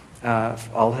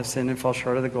 All have sinned and fall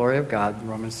short of the glory of God,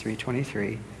 Romans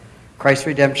 3:23. Christ's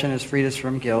redemption has freed us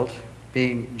from guilt,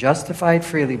 being justified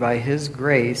freely by his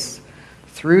grace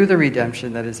through the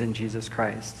redemption that is in Jesus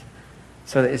Christ.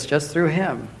 So it's just through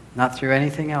him, not through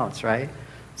anything else, right?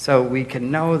 So we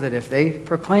can know that if they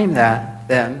proclaim that,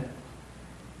 then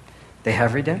they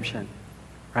have redemption,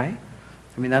 right?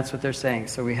 I mean, that's what they're saying.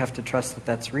 So we have to trust that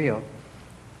that's real.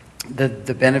 The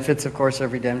benefits, of course,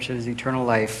 of redemption is eternal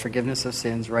life, forgiveness of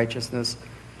sins, righteousness,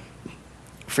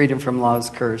 freedom from law's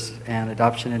curse, and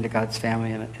adoption into God's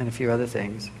family, and a few other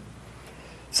things.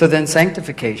 So then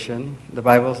sanctification, the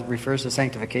Bible refers to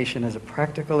sanctification as a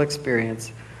practical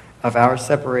experience of our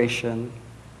separation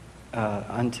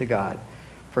unto God.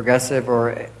 Progressive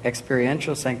or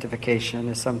experiential sanctification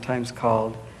is sometimes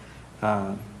called,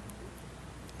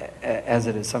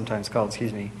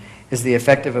 is the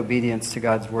effective obedience to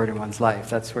God's word in one's life.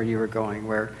 That's where you were going,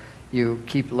 where you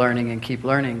keep learning and keep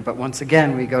learning. But once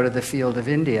again, we go to the field of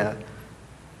India,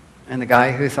 and the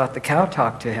guy who thought the cow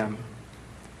talked to him.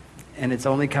 And it's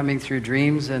only coming through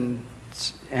dreams and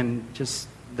just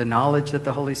the knowledge that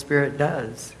the Holy Spirit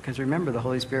does. Because remember, the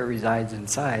Holy Spirit resides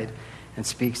inside and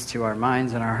speaks to our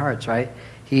minds and our hearts, right?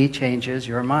 He changes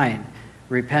your mind.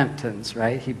 Repentance,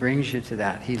 right? He brings you to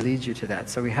that. He leads you to that.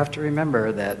 So we have to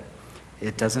remember that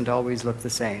it doesn't always look the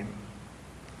same.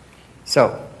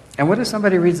 So, and what if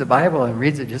somebody reads the Bible and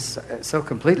reads it just so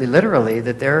completely literally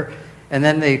that and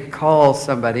then they call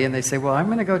somebody and they say, well, I'm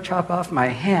going to go chop off my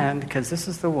hand because this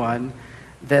is the one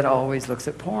that always looks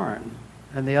at porn.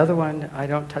 And the other one, I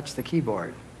don't touch the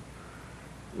keyboard.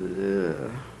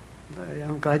 Ugh.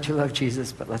 I'm glad you love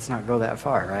Jesus, but let's not go that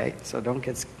far, right? So don't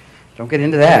get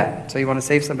into that. So you want to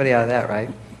save somebody out of that, right?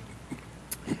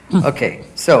 Okay,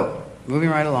 so moving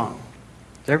right along.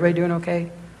 Is everybody doing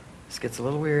okay? This gets a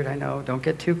little weird, I know. Don't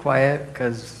get too quiet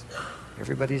because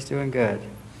everybody's doing good.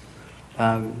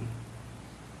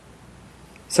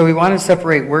 So we want to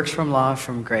separate works from law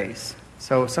from grace.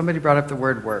 So somebody brought up the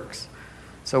word works.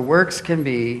 So works can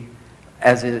be,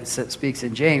 as it speaks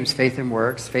in James, faith in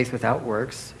works. Faith without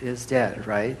works is dead,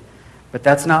 right? But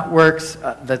that's not works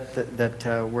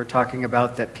that we're talking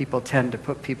about that people tend to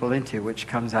put people into, which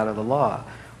comes out of the law,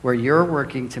 where you're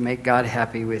working to make God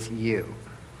happy with you,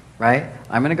 right?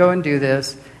 I'm going to go and do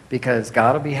this because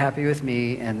God will be happy with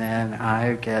me, and then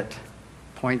I get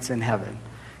points in heaven,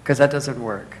 because that doesn't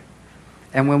work.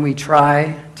 And when we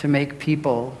try to make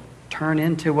people turn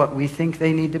into what we think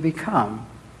they need to become,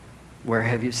 where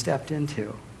have you stepped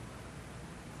into?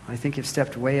 I think you've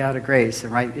stepped way out of grace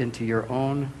and right into your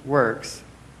own works.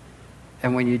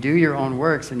 And when you do your own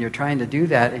works and you're trying to do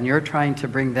that and you're trying to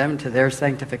bring them to their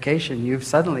sanctification, you've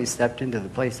suddenly stepped into the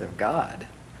place of God.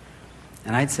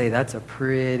 And I'd say that's a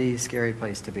pretty scary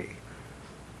place to be.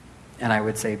 And I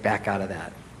would say back out of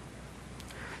that.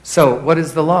 So what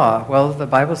is the law? Well, the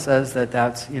Bible says that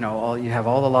that's, you have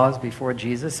all the laws before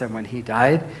Jesus, and when he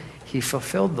died, he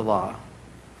fulfilled the law.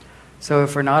 So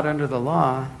if we're not under the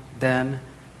law, then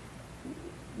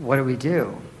what do we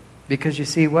do? Because you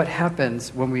see, what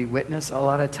happens when we witness a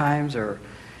lot of times, or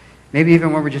maybe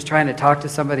even when we're just trying to talk to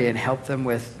somebody and help them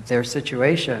with their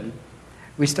situation,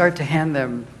 we start to hand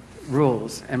them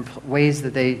rules and ways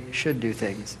that they should do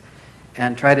things,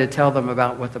 and try to tell them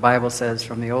about what the Bible says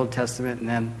from the Old Testament, and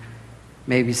then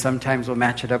maybe sometimes we'll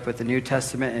match it up with the New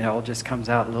Testament, and it all just comes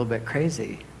out a little bit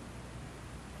crazy.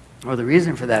 Well, the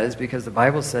reason for that is because the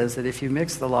Bible says that if you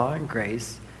mix the law and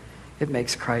grace, it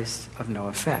makes Christ of no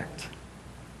effect.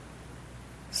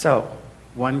 So,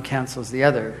 one cancels the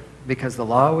other, because the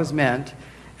law was meant,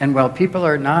 and while people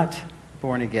are not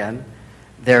born again,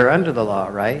 they're under the law,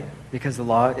 right? Because the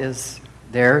law is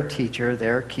their teacher,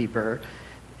 their keeper,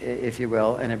 if you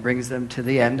will, and it brings them to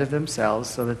the end of themselves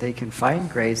so that they can find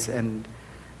grace and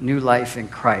new life in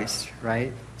Christ,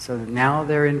 right? So now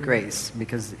they're in grace,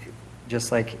 because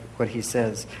just like what he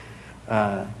says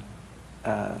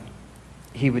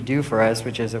he would do for us,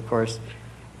 which is, of course,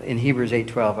 in Hebrews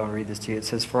 8:12, I'll read this to you. It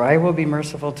says, "For I will be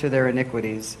merciful to their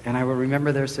iniquities, and I will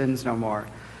remember their sins no more."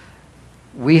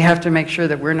 We have to make sure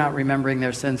that we're not remembering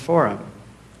their sins for them.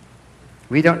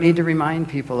 We don't need to remind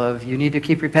people of, you need to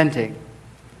keep repenting.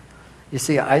 You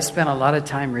see, I spent a lot of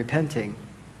time repenting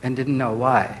and didn't know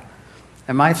why.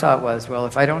 And my thought was, well,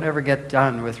 if I don't ever get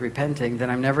done with repenting, then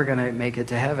I'm never going to make it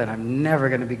to heaven. I'm never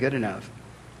going to be good enough.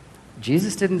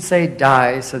 Jesus didn't say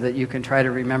die so that you can try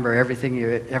to remember everything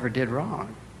you ever did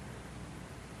wrong.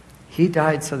 He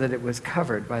died so that it was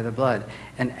covered by the blood.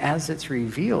 And as it's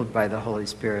revealed by the Holy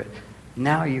Spirit,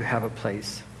 now you have a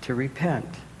place to repent,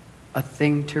 a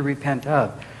thing to repent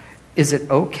of. Is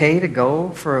it okay to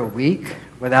go for a week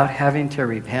without having to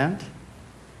repent?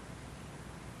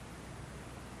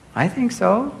 I think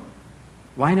so.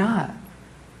 Why not?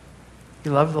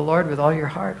 You love the Lord with all your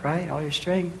heart, right? All your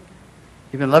strength.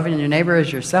 You've been loving your neighbor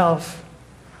as yourself.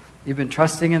 You've been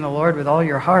trusting in the Lord with all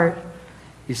your heart.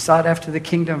 You sought after the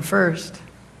kingdom first.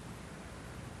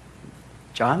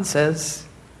 John says,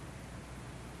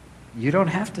 you don't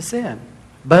have to sin.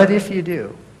 But if you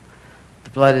do, the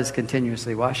blood is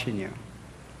continuously washing you.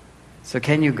 So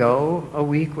can you go a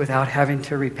week without having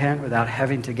to repent, without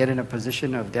having to get in a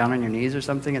position of down on your knees or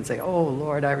something and say, oh,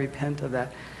 Lord, I repent of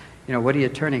that? What are you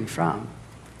turning from?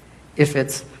 If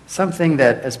it's something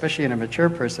that, especially in a mature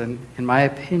person, in my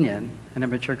opinion, in a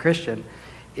mature Christian,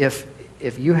 if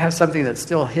you have something that's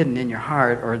still hidden in your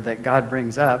heart or that God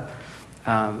brings up,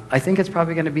 I think it's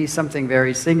probably going to be something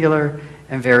very singular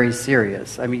and very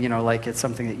serious. I mean, like it's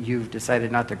something that you've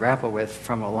decided not to grapple with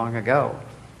from a long ago.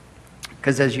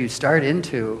 Because as you start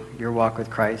into your walk with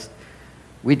Christ,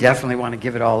 we definitely want to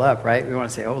give it all up, right? We want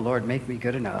to say, oh, Lord, make me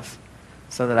good enough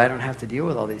so that I don't have to deal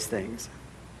with all these things.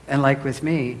 And like with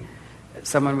me,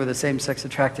 someone with a same-sex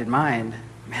attracted mind,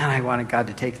 man, I wanted God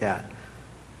to take that.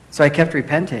 So I kept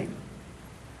repenting.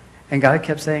 And God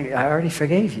kept saying, I already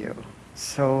forgave you.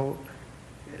 So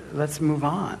let's move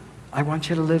on. I want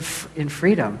you to live in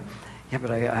freedom. Yeah,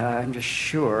 but I'm just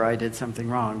sure I did something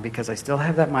wrong because I still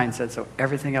have that mindset, so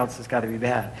everything else has got to be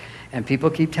bad. And people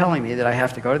keep telling me that I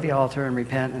have to go to the altar and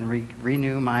repent and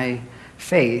renew my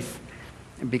faith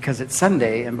because it's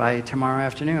Sunday and by tomorrow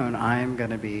afternoon I'm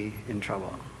going to be in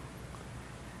trouble.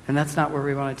 And that's not where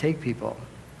we want to take people.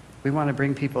 We want to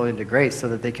bring people into grace so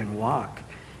that they can walk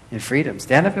in freedom.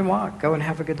 Stand up and walk. Go and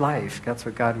have a good life. That's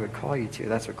what God would call you to.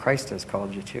 That's what Christ has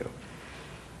called you to.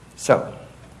 So,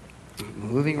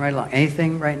 moving right along.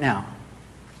 Anything right now?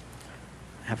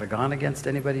 Have I gone against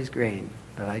anybody's grain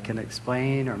that I can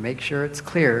explain or make sure it's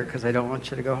clear? Because I don't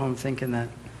want you to go home thinking that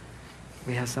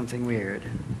we have something weird.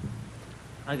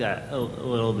 I got a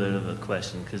little bit of a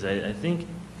question because I think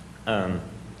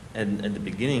at the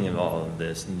beginning of all of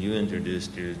this, you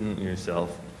introduced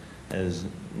yourself as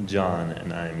John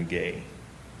and I'm gay.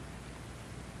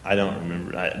 I don't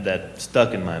remember. That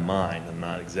stuck in my mind. I'm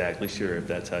not exactly sure if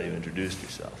that's how you introduced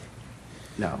yourself.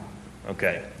 No.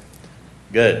 Okay.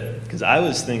 Good. Because I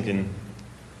was thinking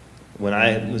when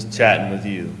I was chatting with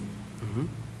you,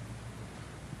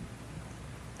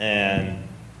 and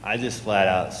I just flat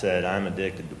out said, I'm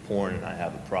addicted to porn and I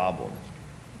have a problem.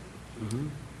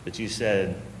 But you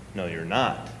said, no, you're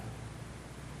not.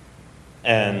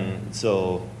 And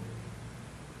so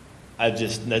that's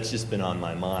just been on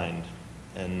my mind,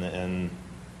 and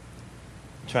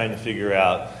trying to figure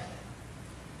out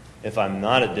if I'm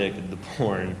not addicted to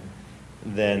porn,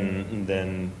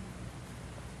 then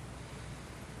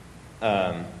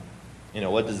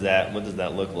what does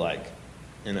that look like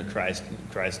in a Christ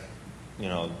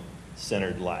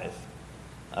centered life?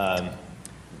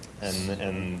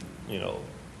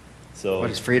 So What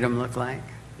does freedom look like?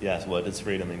 yes, what does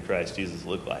freedom in Christ Jesus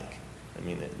look like? I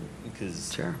mean,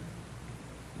 because Sure.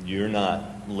 you're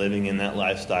not living in that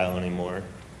lifestyle anymore.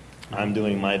 I'm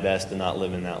doing my best to not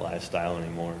live in that lifestyle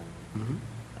anymore.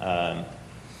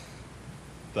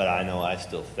 But I know I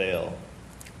still fail.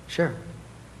 Sure.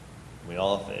 We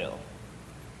all fail.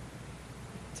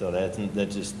 So that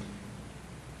just,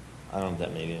 I don't know if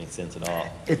that made any sense at all.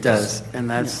 It does,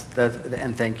 and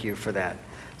and thank you for that.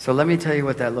 So let me tell you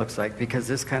what that looks like, because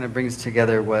this kind of brings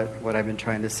together what I've been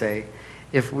trying to say.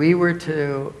 If we were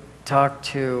to talk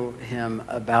to him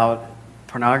about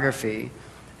pornography,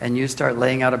 and you start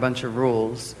laying out a bunch of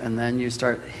rules, and then you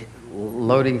start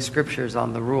loading scriptures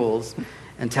on the rules,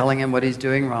 and telling him what he's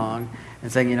doing wrong,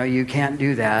 and saying, you can't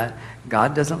do that,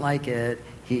 God doesn't like it,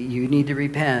 you need to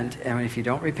repent, and if you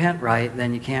don't repent right,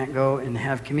 then you can't go and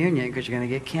have communion because you're going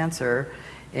to get cancer,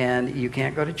 and you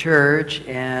can't go to church,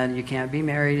 and you can't be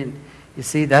married, and you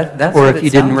see that's or what if it you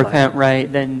didn't sounds repent like.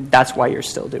 right, then that's why you're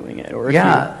still doing it. Or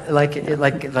if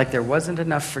like there wasn't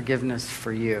enough forgiveness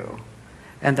for you,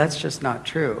 and that's just not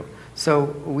true. So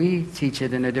we teach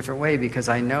it in a different way because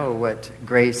I know what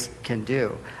grace can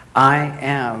do. I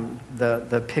am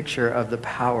the picture of the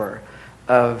power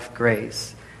of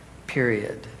grace,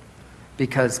 period.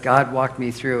 Because God walked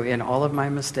me through in all of my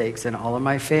mistakes and all of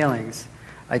my failings.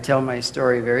 I tell my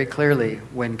story very clearly.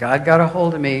 When God got a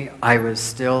hold of me, I was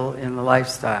still in the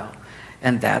lifestyle.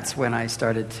 And that's when I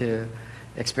started to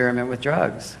experiment with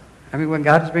drugs. I mean, when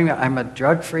God was bringing me, I'm a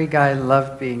drug-free guy,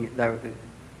 loved being,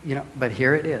 but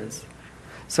here it is.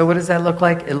 So what does that look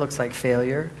like? It looks like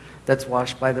failure that's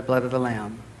washed by the blood of the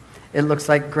Lamb. It looks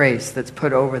like grace that's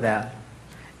put over that.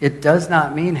 It does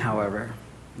not mean, however,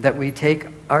 that we take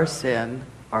our sin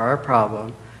or our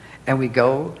problem and we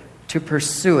go to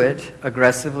pursue it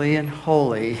aggressively and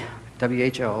wholly,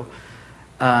 WHO,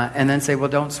 and then say, well,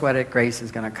 don't sweat it, grace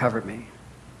is going to cover me.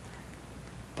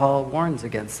 Paul warns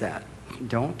against that.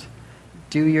 Don't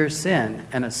do your sin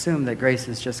and assume that grace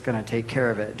is just going to take care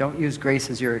of it. Don't use grace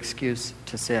as your excuse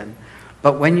to sin.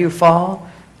 But when you fall,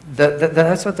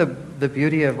 that's what the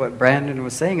beauty of what Brandon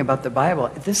was saying about the Bible.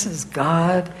 This is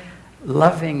God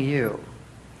loving you.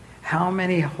 How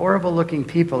many horrible-looking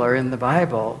people are in the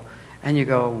Bible? And you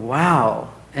go,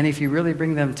 wow. And if you really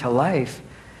bring them to life,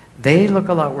 they look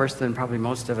a lot worse than probably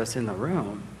most of us in the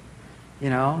room. I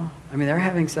mean, they're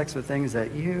having sex with things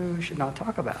that you should not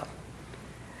talk about.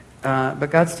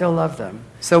 But God still loved them.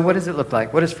 So what does it look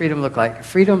like? What does freedom look like?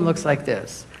 Freedom looks like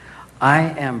this. I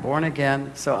am born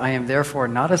again, so I am therefore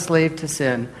not a slave to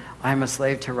sin. I am a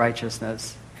slave to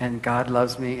righteousness. And God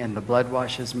loves me, and the blood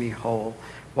washes me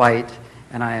white,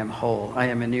 and I am whole. I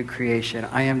am a new creation.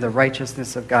 I am the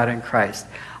righteousness of God in Christ.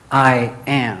 I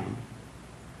am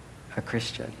a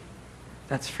Christian.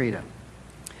 That's freedom.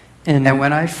 And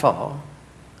when I fall,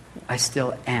 I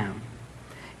still am.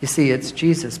 You see, it's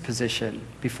Jesus' position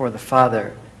before the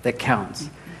Father that counts,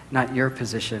 not your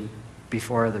position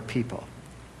before other people.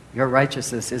 Your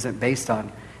righteousness isn't based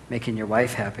on making your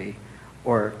wife happy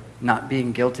or not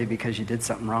being guilty because you did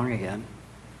something wrong again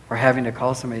or having to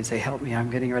call somebody and say, help me, I'm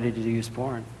getting ready to use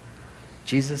porn.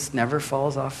 Jesus never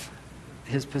falls off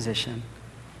his position.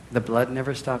 The blood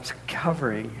never stops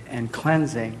covering and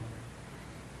cleansing,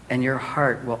 and your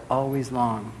heart will always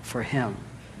long for him.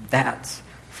 That's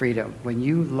freedom. When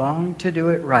you long to do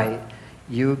it right,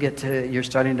 you're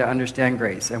starting to understand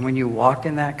grace. And when you walk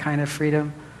in that kind of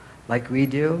freedom, like we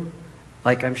do,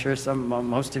 like I'm sure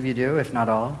most of you do, if not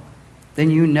all, then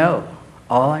you know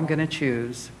all I'm going to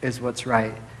choose is what's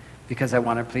right because I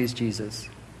want to please Jesus.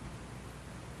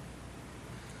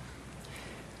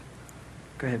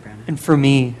 Go ahead, Brandon. And for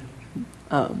me,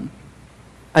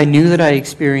 I knew that I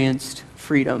experienced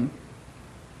freedom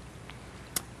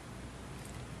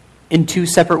in two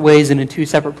separate ways and in two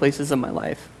separate places of my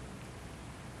life.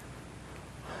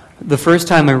 The first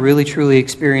time I really truly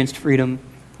experienced freedom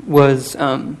was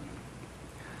I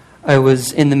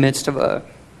was in the midst of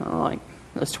I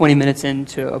was 20 minutes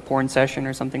into a porn session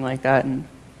or something like that,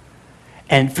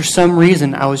 and for some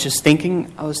reason I was just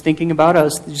thinking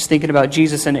about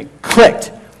Jesus, and it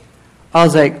clicked. I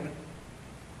was like,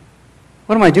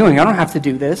 what am I doing? I don't have to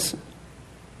do this.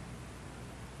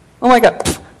 Oh my God.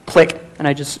 click, and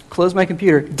I just closed my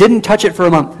computer. Didn't touch it for a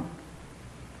month.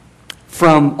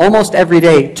 From almost every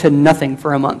day to nothing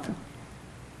for a month.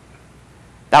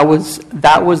 That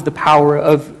was the power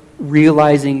of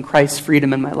realizing Christ's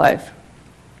freedom in my life.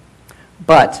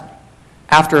 But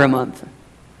after a month,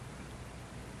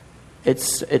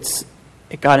 it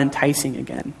got enticing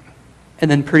again.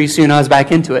 And then pretty soon I was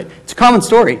back into it. It's a common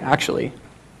story, actually.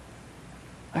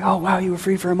 Like, oh, wow, you were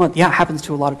free for a month. Yeah, it happens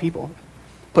to a lot of people.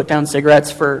 Put down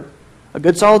cigarettes for a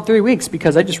good solid 3 weeks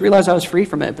because I just realized I was free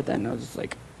from it. But then I was just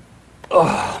like,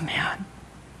 oh, man.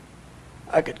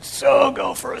 I could so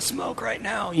go for a smoke right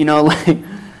now, like.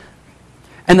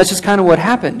 And that's just kind of what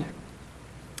happened.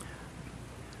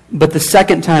 But the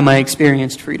second time I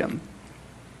experienced freedom,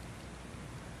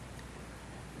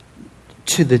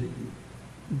 to the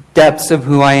depths of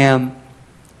who I am,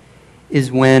 is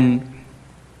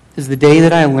the day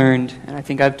that I learned, and I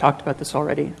think I've talked about this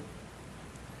already,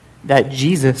 that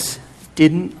Jesus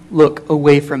didn't look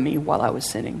away from me while I was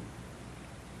sinning.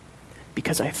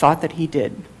 Because I thought that he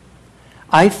did.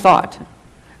 I thought,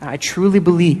 and I truly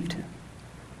believed,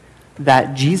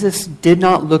 that Jesus did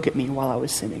not look at me while I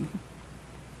was sinning.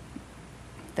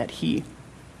 That he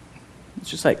was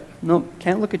just like, nope,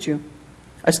 can't look at you.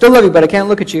 I still love you, but I can't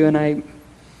look at you, and I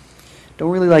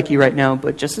don't really like you right now,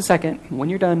 but just a second. When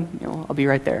you're done, I'll be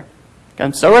right there.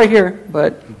 I'm still right here,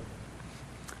 but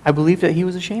I believed that he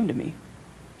was ashamed of me.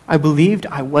 I believed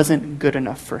I wasn't good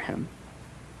enough for him.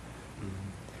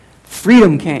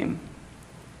 Freedom came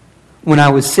when I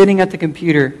was sitting at the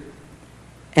computer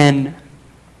and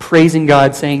praising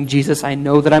God, saying, Jesus, I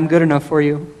know that I'm good enough for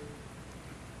you,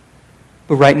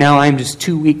 but right now I'm just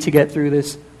too weak to get through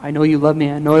this. I know you love me.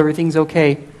 I know everything's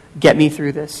okay. Get me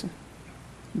through this.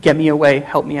 Get me away.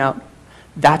 Help me out.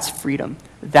 That's freedom.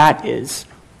 That is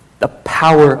the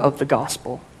power of the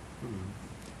gospel.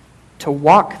 To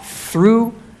walk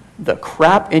through the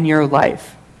crap in your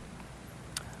life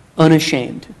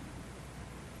unashamed.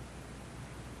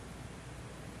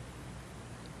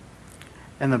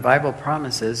 And the Bible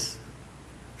promises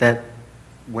that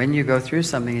when you go through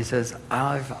something, he says,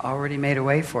 I've already made a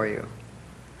way for you,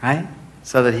 right?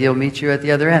 So that he'll meet you at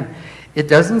the other end. It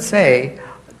doesn't say,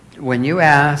 when you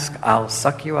ask, I'll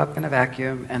suck you up in a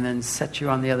vacuum and then set you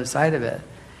on the other side of it.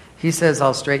 He says,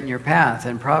 I'll straighten your path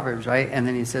in Proverbs, right? And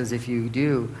then he says, if you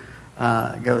do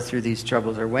go through these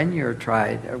troubles, or when you're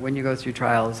tried, or when you go through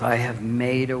trials, I have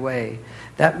made a way.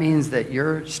 That means that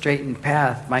your straightened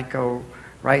path might go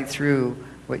right through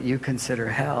what you consider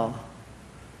hell,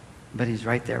 but he's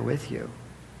right there with you.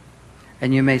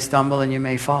 And you may stumble and you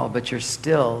may fall, but you're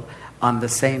still on the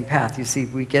same path. You see,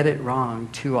 we get it wrong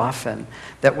too often,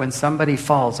 that when somebody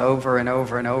falls over and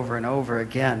over and over and over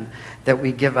again, that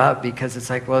we give up because it's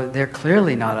like, well, they're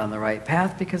clearly not on the right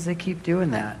path because they keep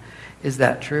doing that. Is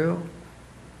that true?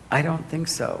 I don't think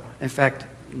so. In fact,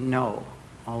 no.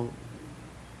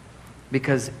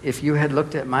 Because if you had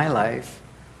looked at my life,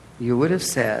 you would have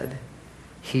said,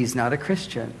 he's not a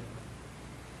Christian.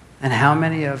 And how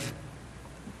many of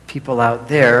people out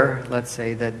there, let's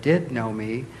say, that did know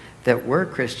me, that were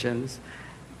Christians,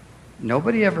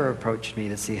 nobody ever approached me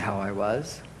to see how I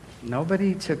was.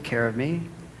 Nobody took care of me.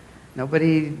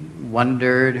 Nobody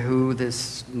wondered who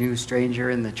this new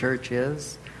stranger in the church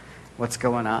is, what's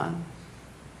going on.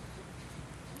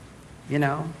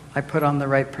 I put on the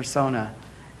right persona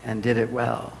and did it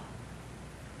well.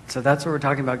 So that's what we're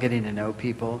talking about, getting to know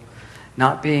people.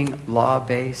 Not being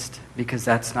law-based, because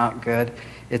that's not good.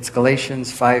 It's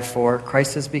Galatians 5:4.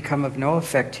 Christ has become of no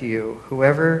effect to you.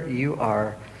 Whoever of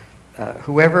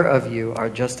you are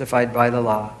justified by the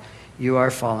law, you are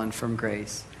fallen from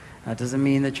grace. That doesn't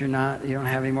mean that you don't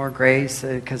have any more grace,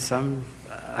 because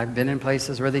I've been in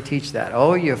places where they teach that.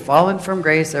 Oh, you've fallen from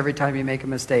grace every time you make a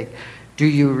mistake. Do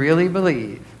you really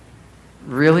believe,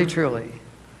 really truly,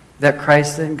 that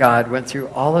Christ and God went through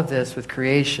all of this with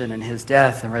creation and his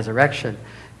death and resurrection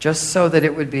just so that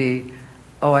it would be,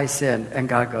 oh, I sinned, and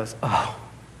God goes, oh,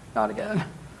 not again.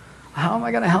 How am I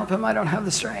going to help him? I don't have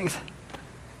the strength.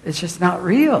 It's just not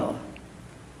real,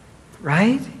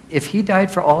 right? If he died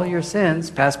for all your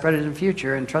sins, past, present, and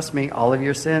future, and trust me, all of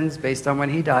your sins based on when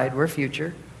he died were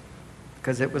future,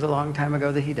 because it was a long time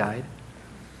ago that he died,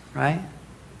 right?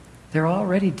 They're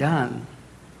already done.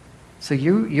 So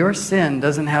your sin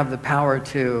doesn't have the power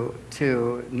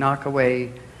to knock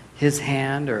away his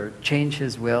hand or change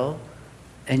his will.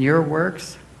 And your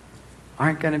works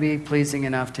aren't going to be pleasing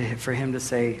enough for him to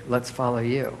say, let's follow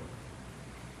you.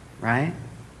 Right?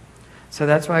 So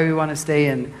that's why we want to stay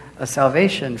in a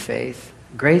salvation faith,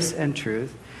 grace and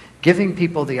truth, giving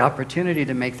people the opportunity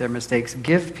to make their mistakes,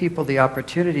 give people the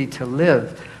opportunity to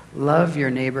live, love your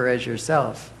neighbor as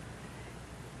yourself.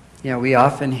 You know, we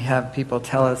often have people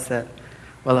tell us that,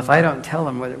 well, if I don't tell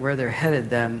them where they're headed,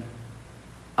 then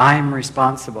I'm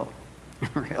responsible.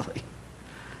 Really?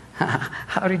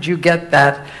 How did you get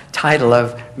that title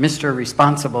of Mr.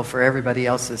 Responsible for everybody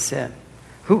else's sin?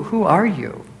 Who are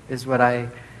you, is what I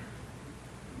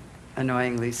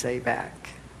annoyingly say back.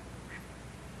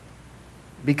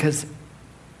 Because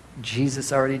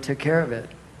Jesus already took care of it.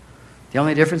 The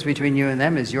only difference between you and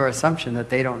them is your assumption that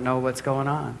they don't know what's going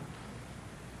on,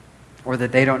 or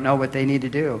that they don't know what they need to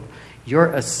do. Your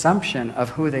assumption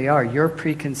of who they are, your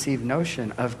preconceived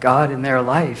notion of God in their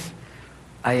life,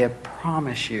 I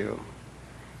promise you,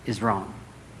 is wrong.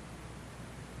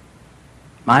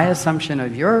 My assumption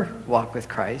of your walk with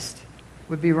Christ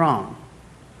would be wrong,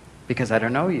 because I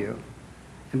don't know you,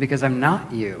 and because I'm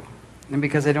not you, and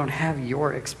because I don't have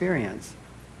your experience,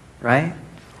 right?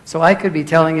 So I could be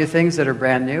telling you things that are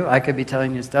brand new. I could be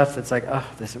telling you stuff that's like, oh,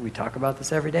 we talk about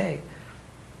this every day.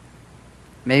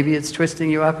 Maybe it's twisting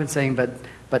you up and saying,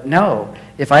 but no,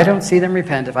 if I don't see them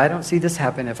repent, if I don't see this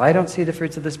happen, if I don't see the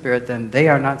fruits of the Spirit, then they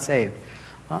are not saved.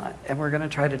 Well, and we're going to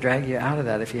try to drag you out of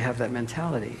that if you have that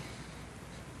mentality.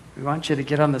 We want you to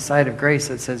get on the side of grace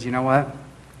that says, you know what?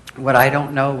 What I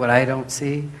don't know, what I don't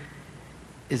see,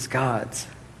 is God's.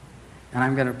 And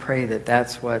I'm going to pray that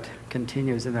that's what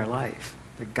continues in their life,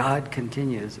 that God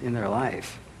continues in their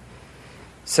life.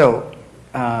 So,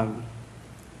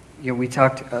 we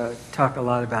talk a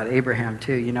lot about Abraham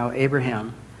too. You know,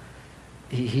 Abraham,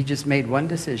 he just made one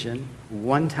decision,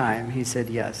 one time. He said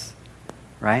yes,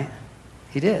 right?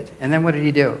 He did. And then what did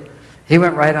he do? He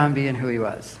went right on being who he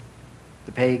was,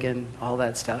 the pagan, all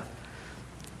that stuff.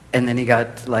 And then he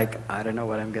got like, I don't know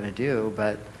what I'm going to do,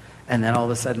 and then all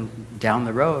of a sudden, down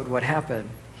the road, what happened?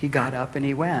 He got up and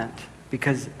he went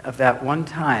because of that one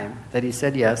time that he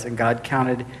said yes, and God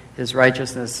counted his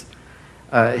righteousness,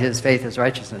 his faith as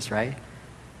righteousness, right?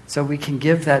 So we can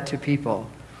give that to people.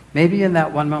 Maybe in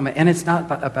that one moment, and it's not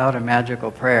about a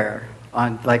magical prayer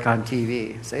like on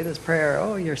TV. Say this prayer,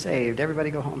 oh, you're saved,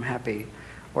 everybody go home happy.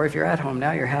 Or if you're at home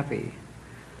now, you're happy.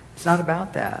 It's not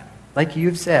about that. Like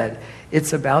you've said,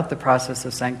 it's about the process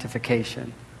of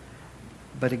sanctification.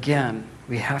 But again,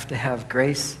 we have to have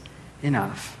grace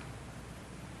enough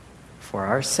for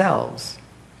ourselves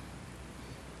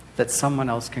that someone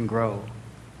else can grow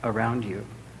around you.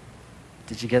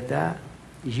 Did you get that?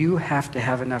 You have to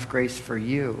have enough grace for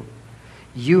you.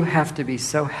 You have to be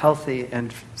so healthy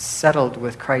and settled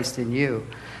with Christ in you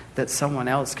that someone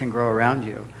else can grow around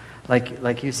you.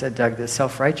 Like you said, Doug, the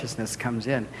self-righteousness comes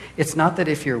in. It's not that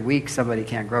if you're weak, somebody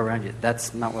can't grow around you.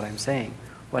 That's not what I'm saying.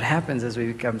 What happens is we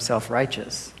become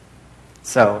self-righteous.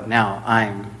 So now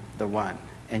I'm the one,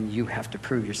 and you have to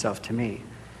prove yourself to me.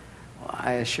 Well,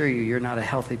 I assure you, you're not a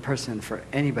healthy person for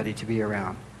anybody to be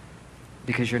around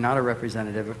because you're not a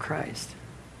representative of Christ,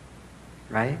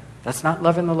 right? That's not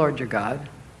loving the Lord your God.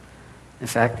 In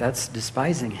fact, that's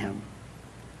despising him.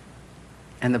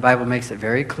 And the Bible makes it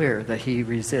very clear that he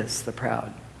resists the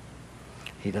proud.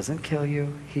 He doesn't kill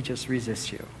you, he just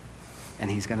resists you. And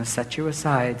he's going to set you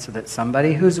aside so that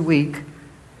somebody who's weak,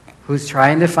 who's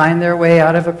trying to find their way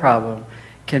out of a problem,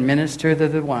 can minister to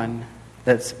the one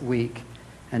that's weak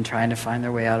and trying to find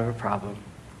their way out of a problem.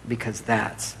 Because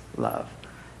that's love.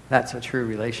 That's a true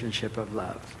relationship of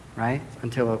love, right?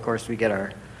 Until, of course, we get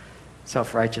our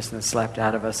self-righteousness slapped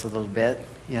out of us a little bit,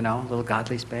 a little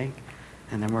godly spank,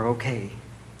 and then we're okay.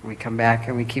 We come back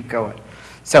and we keep going.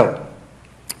 So,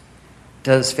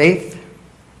 does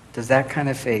that kind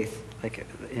of faith, like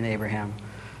in Abraham,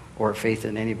 or faith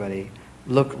in anybody,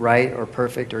 look right or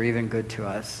perfect or even good to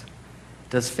us?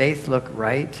 Does faith look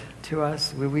right to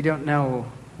us? We don't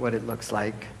know what it looks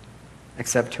like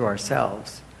except to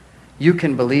ourselves. You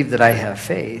can believe that I have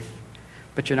faith,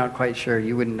 but you're not quite sure.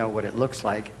 You wouldn't know what it looks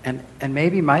like. And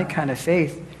maybe my kind of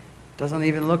faith doesn't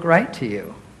even look right to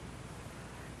you.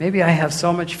 Maybe I have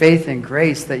so much faith in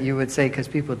grace that you would say, because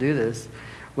people do this,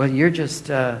 well, you're just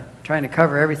trying to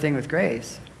cover everything with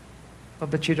grace. Well,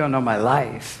 but you don't know my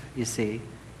life, you see.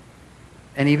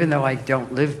 And even though I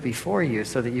don't live before you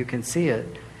so that you can see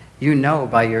it, you know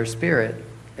by your spirit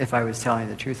if I was telling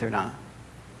the truth or not,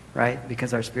 right?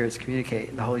 Because our spirits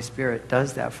communicate. The Holy Spirit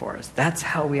does that for us. That's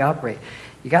how we operate.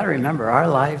 You got to remember, our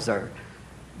lives are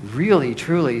really,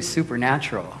 truly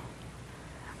supernatural.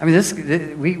 I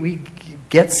mean, we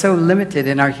get so limited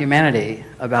in our humanity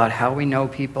about how we know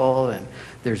people, and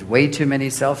there's way too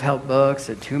many self-help books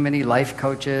and too many life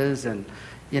coaches, and,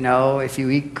 if you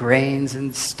eat grains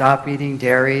and stop eating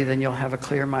dairy, then you'll have a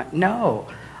clear mind. No,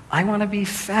 I want to be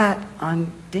fat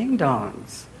on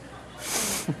ding-dongs,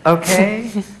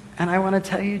 okay? And I want to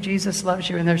tell you Jesus loves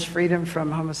you, and there's freedom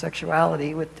from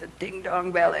homosexuality with the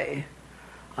ding-dong belly,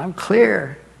 I'm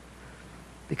clear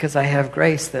because I have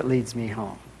grace that leads me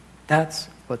home. That's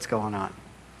what's going on.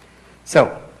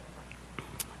 So,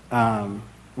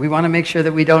 we want to make sure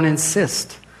that we don't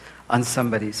insist on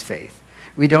somebody's faith.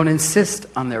 We don't insist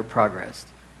on their progress.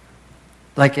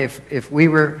 Like if we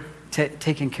were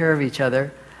taking care of each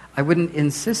other, I wouldn't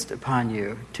insist upon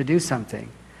you to do something.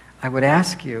 I would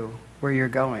ask you where you're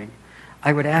going.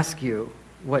 I would ask you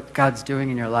what God's doing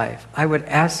in your life. I would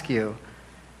ask you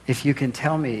if you can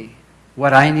tell me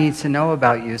what I need to know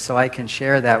about you so I can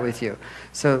share that with you.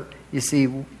 So you see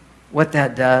what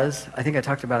that does. I think I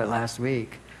talked about it last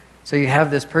week. So you have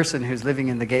this person who's living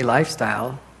in the gay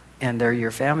lifestyle, and they're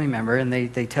your family member, and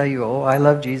they tell you, oh, I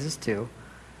love Jesus too.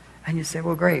 And you say,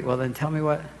 well, great. Well, then tell me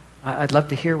I'd love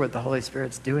to hear what the Holy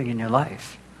Spirit's doing in your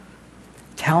life.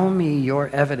 Tell me your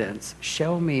evidence.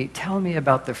 Tell me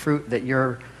about the fruit that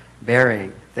you're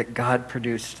bearing, that God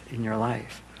produced in your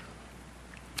life.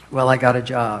 Well, I got a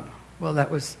job. Well,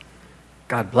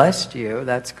 God blessed you.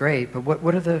 That's great. But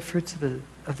what are the fruits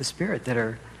of the Spirit that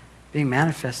are being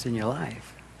manifest in your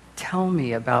life? Tell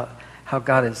me about how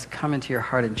God has come into your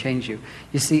heart and changed you.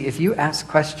 You see, if you ask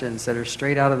questions that are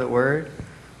straight out of the Word,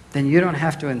 then you don't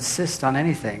have to insist on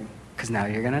anything, because now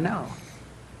you're going to know.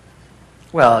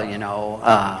 Well,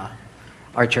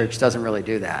 our church doesn't really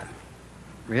do that.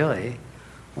 Really?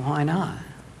 Well, why not?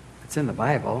 It's in the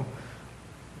Bible.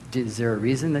 Is there a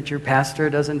reason that your pastor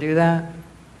doesn't do that?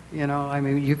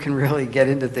 You can really get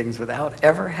into things without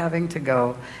ever having to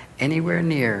go anywhere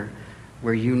near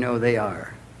where you know they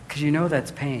are. Because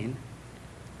that's pain,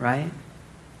 right?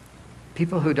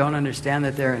 People who don't understand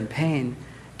that they're in pain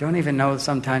don't even know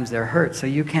sometimes they're hurt. So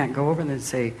you can't go over and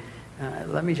say,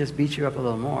 let me just beat you up a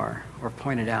little more or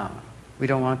point it out. We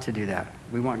don't want to do that.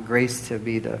 We want grace to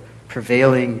be the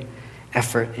prevailing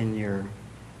effort in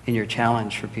your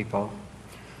challenge for people.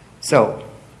 So,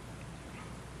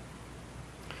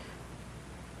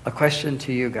 a question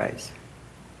to you guys.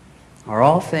 Are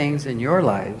all things in your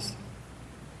lives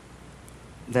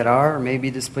that are or may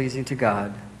be displeasing to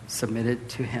God submitted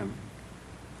to Him?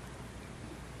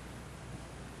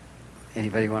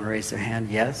 Anybody want to raise their hand?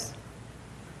 Yes?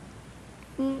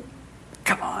 Come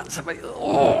on, somebody.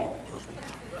 Oh.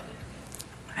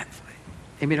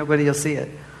 Maybe nobody will see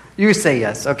it. You say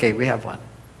yes. Okay, we have one.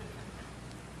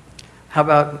 How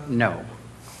about no?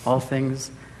 All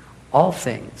things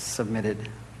submitted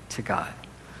to God.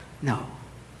 No.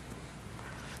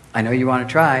 I know you want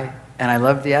to try, and I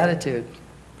love the attitude,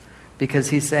 because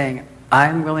He's saying,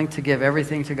 I'm willing to give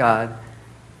everything to God,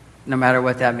 no matter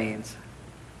what that means.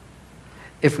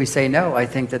 If we say no, I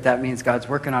think that means God's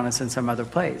working on us in some other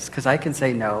place, because I can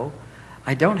say no.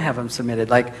 I don't have them submitted.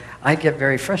 Like, I get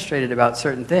very frustrated about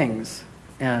certain things,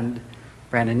 and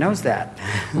Brandon knows that.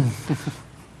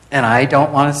 And I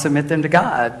don't want to submit them to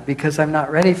God because I'm not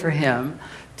ready for Him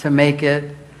to make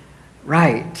it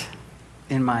right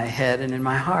in my head and in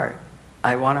my heart.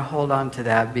 I want to hold on to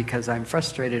that because I'm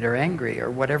frustrated or angry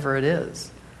or whatever it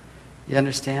is. You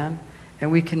understand? And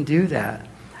we can do that.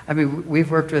 I mean, we've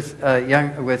worked with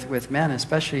with men,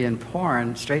 especially in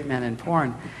porn, straight men in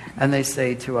porn, and they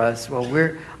say to us,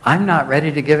 well, I'm not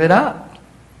ready to give it up.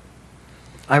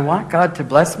 I want God to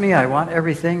bless me. I want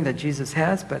everything that Jesus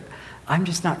has, but I'm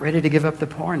just not ready to give up the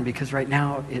porn because right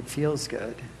now it feels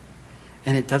good.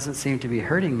 And it doesn't seem to be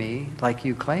hurting me like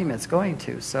you claim it's going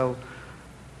to. So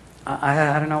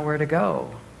I don't know where to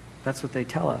go. That's what they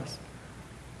tell us.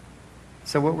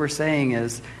 So what we're saying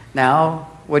is, now,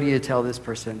 what do you tell this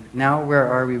person? Now, where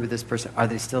are we with this person? Are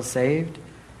they still saved?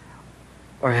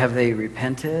 Or have they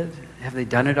repented? Have they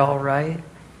done it all right?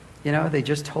 They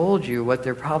just told you what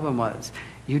their problem was.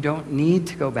 You don't need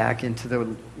to go back into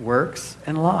the works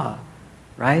and law,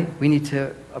 right? We need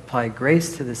to apply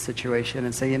grace to this situation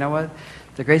and say, you know what?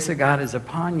 The grace of God is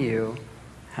upon you.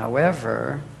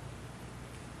 However,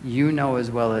 you know as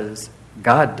well as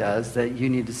God does that you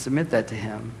need to submit that to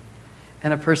Him.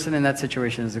 And a person in that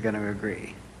situation is going to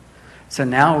agree. So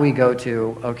now we go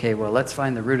to, okay, well, let's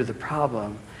find the root of the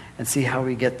problem and see how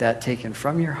we get that taken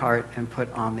from your heart and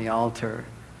put on the altar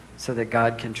so that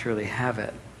God can truly have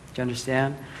it. Do you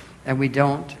understand? And you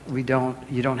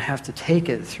don't have to take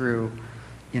it through,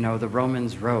 the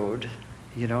Romans road.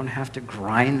 You don't have to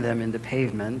grind them into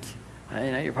pavement.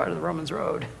 You're part of the Romans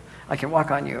road. I can walk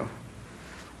on you.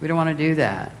 We don't want to do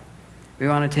that. We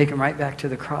want to take them right back to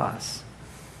the cross.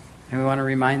 And we want to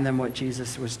remind them what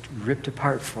Jesus was ripped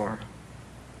apart for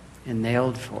and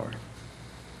nailed for.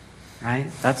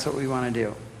 Right? That's what we want to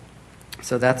do.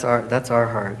 So that's our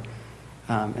heart.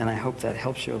 And I hope that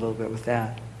helps you a little bit with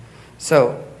that.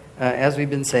 So, as we've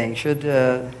been saying, should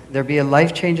there be a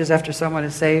life changes after someone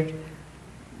is saved?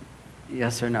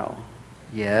 Yes or no?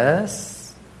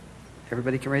 Yes.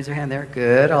 Everybody can raise their hand there.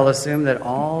 Good. I'll assume that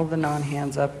all the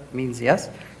non-hands up means yes,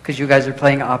 because you guys are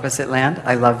playing opposite land.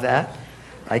 I love that.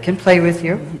 I can play with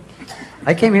you.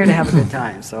 I came here to have a good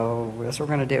time, so that's what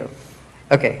we're going to do.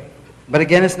 Okay. But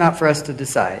again, it's not for us to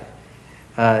decide.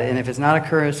 And if it's not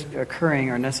occurring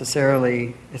or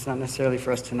necessarily, it's not necessarily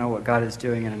for us to know what God is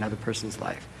doing in another person's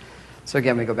life. So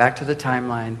again, we go back to the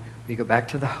timeline. We go back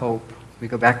to the hope. We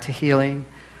go back to healing,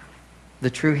 the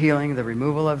true healing, the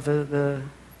removal of the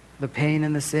pain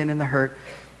and the sin and the hurt.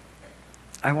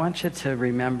 I want you to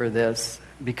remember this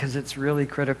because it's really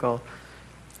critical.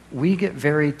 We get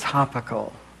very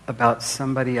topical about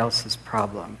somebody else's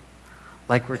problem,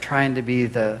 like we're trying to be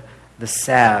the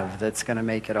salve that's going to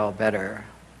make it all better.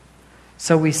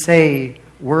 So we say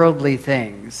worldly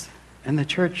things, and the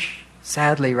church,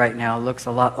 sadly, right now looks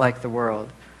a lot like the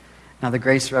world. Now, the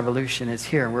Grace Revolution is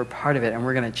here, and we're part of it, and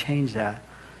we're going to change that.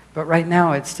 But right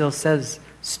now, it still says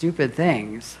stupid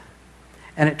things,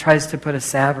 and it tries to put a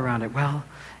salve around it. Well,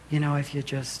 if you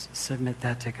just submit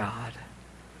that to God.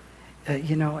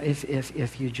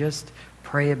 If you just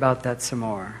pray about that some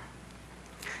more.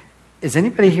 Is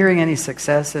anybody hearing any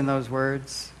success in those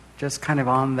words? Just kind of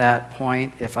on that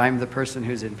point, if I'm the person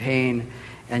who's in pain,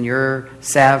 and your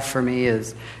salve for me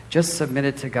is just submit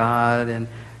it to God and,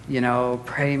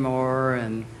 pray more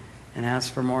and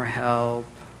ask for more help.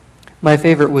 My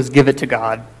favorite was give it to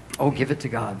God. Oh, give it to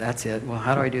God. That's it. Well,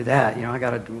 how do I do that? I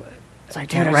got to do it. It's like,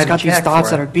 Dad, I just got these thoughts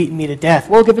that are beating me to death.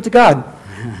 Well, give it to God.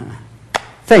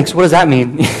 Thanks. What does that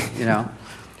mean?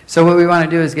 So what we want to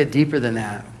do is get deeper than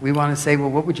that. We want to say, well,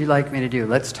 what would you like me to do?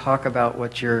 Let's talk about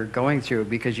what you're going through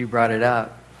because you brought it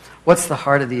up. What's the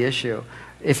heart of the issue?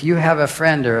 If you have a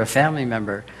friend or a family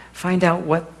member, find out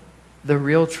what the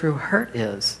real true hurt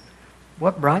is.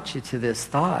 What brought you to this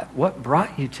thought? What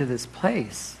brought you to this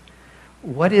place?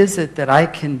 What is it that I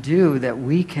can do that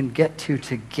we can get to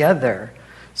together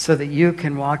so that you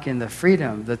can walk in the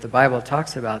freedom that the Bible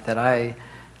talks about, that I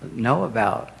know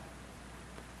about?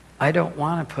 I don't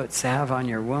want to put salve on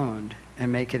your wound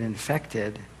and make it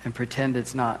infected and pretend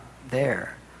it's not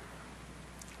there.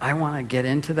 I want to get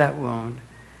into that wound.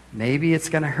 Maybe it's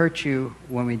going to hurt you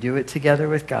when we do it together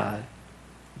with God,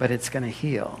 but it's going to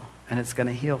heal, and it's going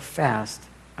to heal fast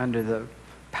under the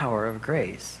power of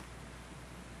grace.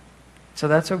 So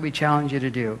that's what we challenge you to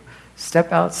do.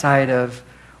 Step outside of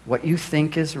what you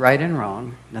think is right and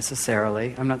wrong,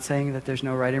 necessarily. I'm not saying that there's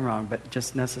no right and wrong, but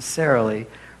just necessarily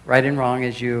right and wrong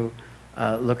as you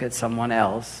look at someone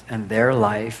else and their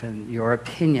life and your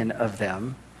opinion of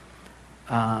them,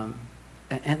 and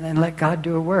then let God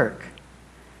do a work.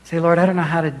 Say, Lord, I don't know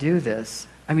how to do this.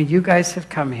 I mean, you guys have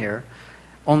come here.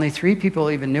 Only 3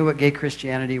 people even knew what gay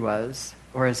Christianity was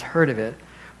or has heard of it,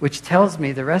 which tells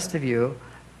me the rest of you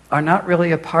are not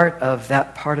really a part of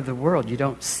that part of the world. You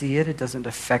don't see it. It doesn't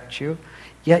affect you.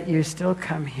 Yet you still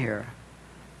come here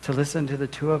to listen to the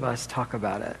 2 of us talk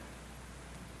about it,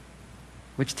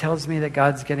 which tells me that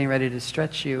God's getting ready to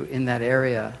stretch you in that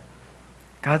area.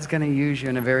 God's going to use you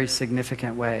in a very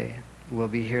significant way. We'll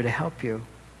be here to help you.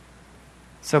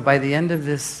 So by the end of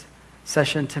this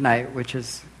session tonight, which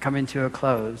is coming to a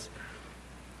close,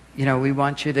 we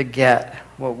want you to get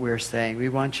what we're saying. We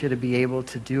want you to be able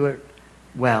to do it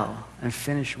well and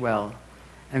finish well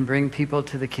and bring people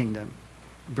to the kingdom.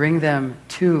 Bring them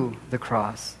to the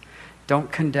cross.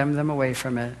 Don't condemn them away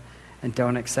from it, and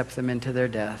don't accept them into their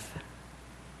death.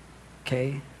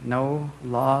 Okay? No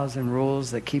laws and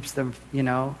rules that keeps them,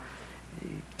 no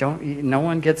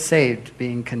one gets saved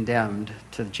being condemned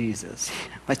to Jesus.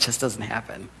 It just doesn't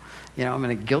happen. I'm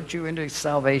going to guilt you into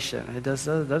salvation. It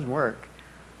doesn't work.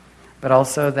 But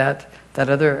also that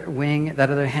other wing, that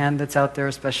other hand that's out there,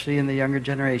 especially in the younger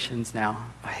generations now.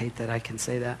 I hate that I can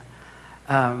say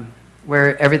that.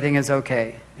 Where everything is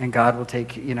okay and God will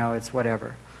take, it's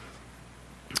whatever.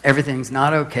 Everything's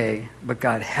not okay, but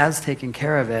God has taken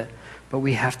care of it, but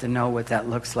we have to know what that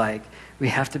looks like. We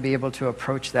have to be able to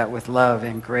approach that with love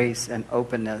and grace and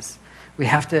openness. We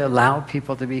have to allow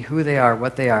people to be who they are,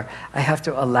 what they are. I have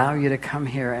to allow you to come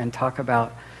here and talk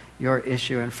about your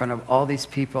issue in front of all these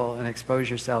people and expose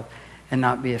yourself and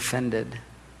not be offended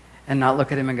and not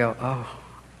look at him and go, oh,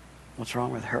 what's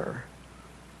wrong with her?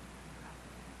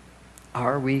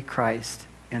 Are we Christ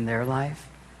in their life?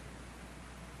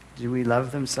 Do we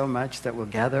love them so much that we'll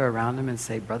gather around them and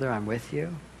say, brother, I'm with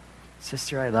you.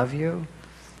 Sister, I love you.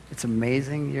 It's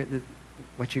amazing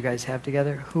what you guys have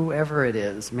together. Whoever it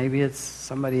is, maybe it's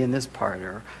somebody in this part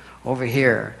or over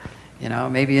here.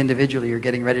 Maybe individually you're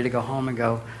getting ready to go home and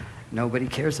go, nobody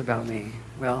cares about me.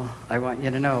 Well, I want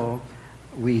you to know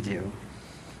we do.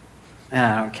 And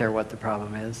I don't care what the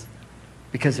problem is,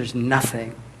 because there's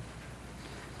nothing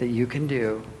that you can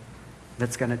do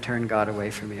that's going to turn God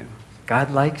away from you. God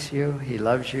likes you, he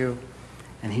loves you,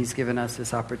 and he's given us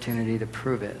this opportunity to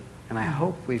prove it. And I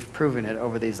hope we've proven it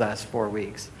over these last 4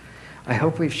 weeks. I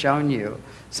hope we've shown you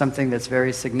something that's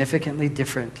very significantly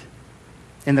different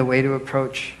in the way to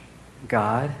approach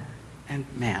God and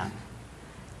man.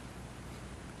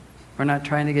 We're not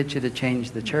trying to get you to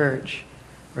change the church.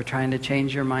 We're trying to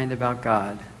change your mind about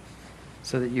God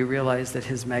so that you realize that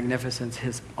his magnificence,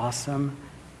 his awesome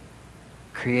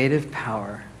creative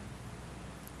power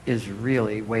is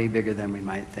really way bigger than we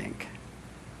might think.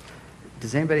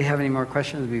 Does anybody have any more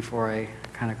questions before I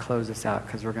kind of close this out?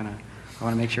 Because I want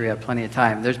to make sure we have plenty of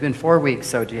time. There's been 4 weeks,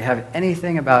 so do you have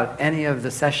anything about any of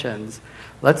the sessions?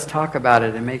 Let's talk about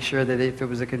it and make sure that if it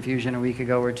was a confusion a week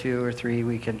ago or 2 or 3,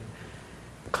 we can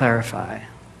clarify.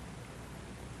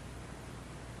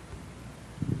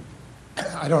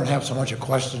 I don't have so much a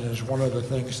question as one of the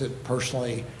things that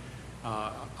personally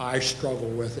I struggle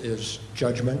with is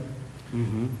judgment.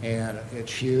 Mm-hmm. And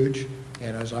it's huge.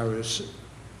 And as I was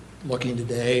looking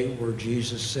today where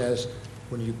Jesus says,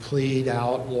 when you plead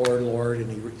out, Lord, Lord,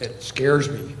 and it scares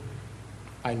me,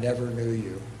 I never knew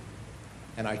you.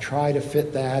 And I try to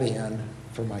fit that in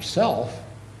for myself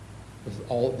with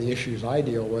all the issues I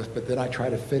deal with, but then I try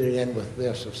to fit it in with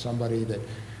this of somebody that,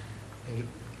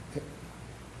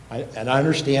 and I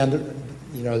understand,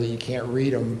 that you can't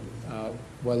read them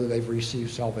whether they've received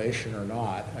salvation or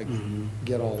not. I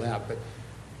get all that, but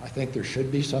I think there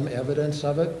should be some evidence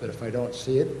of it, but if I don't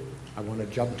see it, I want to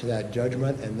jump to that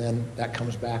judgment, and then that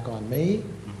comes back on me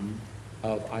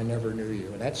of I never knew you,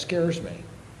 and that scares me.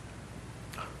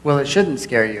 Well, it shouldn't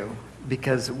scare you,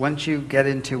 because once you get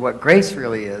into what grace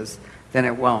really is, then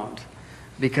it won't.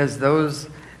 Because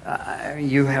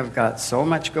you have got so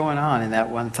much going on in that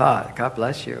one thought. God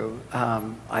bless you.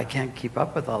 I can't keep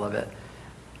up with all of it.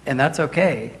 And that's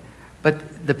okay.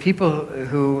 But the people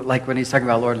who, like when he's talking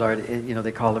about Lord, Lord,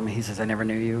 they call him, he says, I never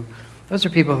knew you. Those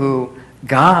are people who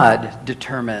God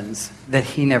determines that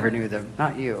he never knew them,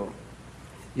 not you.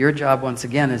 Your job, once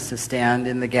again, is to stand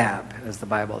in the gap, as the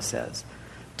Bible says,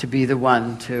 to be the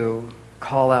one to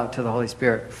call out to the Holy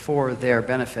Spirit for their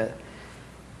benefit.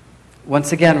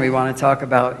 Once again, we want to talk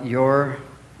about your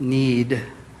need,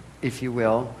 if you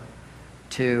will,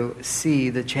 to see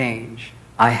the change.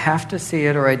 I have to see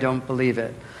it or I don't believe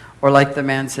it. Or like the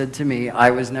man said to me,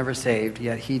 I was never saved,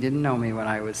 yet he didn't know me when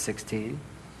I was 16.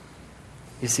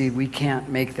 You see, we can't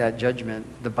make that judgment.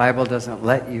 The Bible doesn't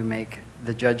let you make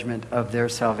the judgment of their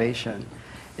salvation.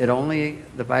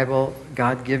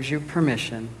 God gives you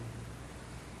permission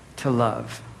to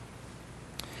love.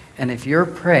 And if you're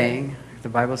praying, the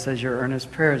Bible says your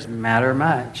earnest prayers matter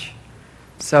much.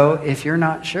 So if you're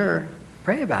not sure,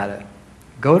 pray about it.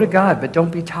 Go to God, but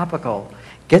don't be topical.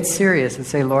 Get serious and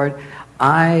say, Lord,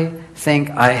 I think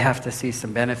I have to see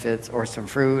some benefits or some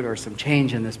fruit or some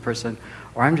change in this person,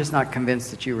 or I'm just not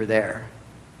convinced that you were there.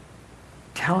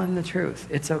 Tell him the truth.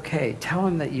 It's okay. Tell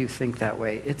him that you think that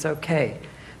way. It's okay.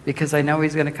 Because I know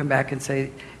he's going to come back and say,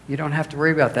 you don't have to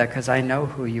worry about that because I know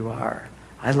who you are.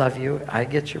 I love you. I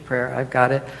get your prayer. I've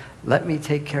got it. Let me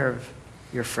take care of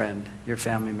your friend, your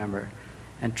family member.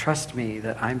 And trust me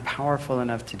that I'm powerful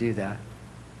enough to do that.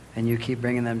 And you keep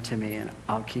bringing them to me, and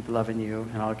I'll keep loving you,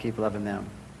 and I'll keep loving them.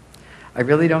 I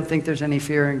really don't think there's any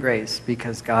fear in grace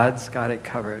because God's got it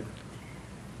covered.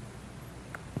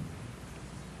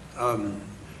 I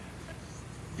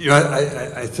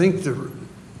think it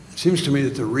seems to me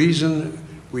that the reason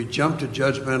we jump to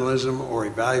judgmentalism or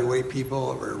evaluate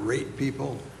people or rate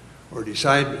people or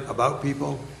decide about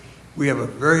people, we have a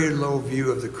very low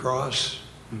view of the cross.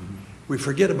 Mm-hmm. We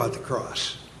forget about the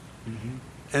cross. Mm-hmm.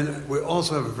 And we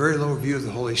also have a very low view of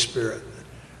the Holy Spirit.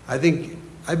 I think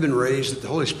I've been raised that the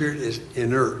Holy Spirit is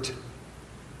inert.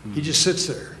 Mm-hmm. He just sits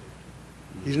there.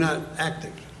 He's not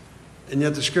active. And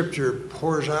yet the Scripture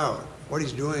pours out what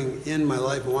he's doing in my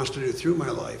life and wants to do through my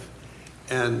life.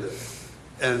 And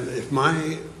if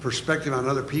my perspective on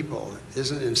other people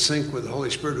isn't in sync with the Holy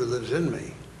Spirit who lives in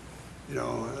me,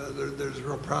 there's a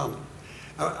real problem.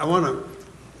 I want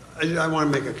to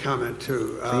make a comment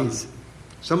too. Please.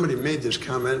 Somebody made this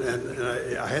comment, and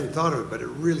I hadn't thought of it, but it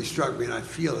really struck me, and I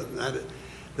feel it. And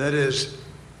that is,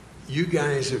 you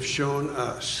guys have shown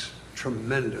us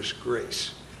tremendous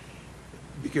grace.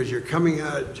 Because you're coming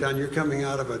out, John, you're coming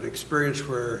out of an experience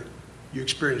where you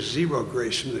experienced zero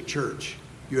grace from the church.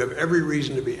 You have every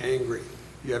reason to be angry.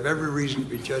 You have every reason to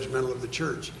be judgmental of the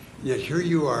church. And yet here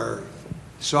you are,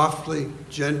 softly,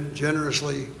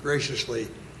 generously, graciously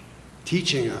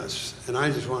teaching us. And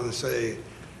I just want to say,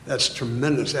 that's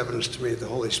tremendous evidence to me that the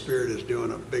Holy Spirit is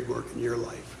doing a big work in your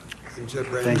life. Thank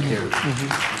you.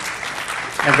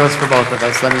 Mm-hmm. That goes for both of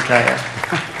us, let me tell you.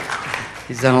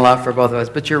 He's done a lot for both of us.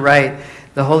 But you're right.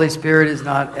 The Holy Spirit is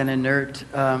not an inert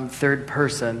third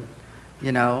person,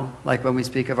 like when we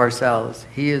speak of ourselves.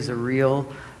 He is a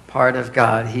real part of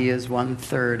God. He is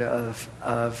 1/3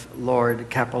 of Lord,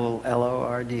 capital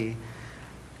Lord.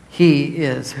 He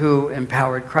is who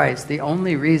empowered Christ. The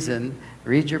only reason,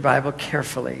 read your Bible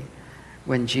carefully,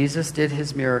 when Jesus did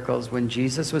his miracles, when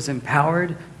Jesus was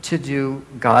empowered to do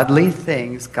godly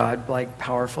things, God-like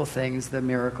powerful things, the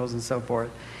miracles and so forth,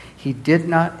 he did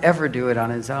not ever do it on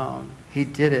his own. He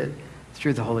did it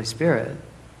through the Holy Spirit,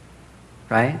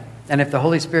 right? And if the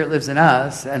Holy Spirit lives in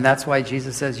us, and that's why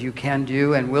Jesus says you can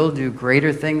do and will do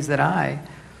greater things than I,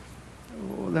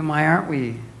 then why aren't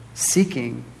we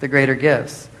seeking the greater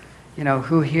gifts?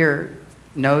 Who here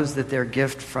knows that their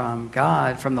gift from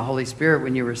God, from the Holy Spirit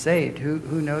when you were saved?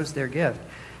 Who knows their gift?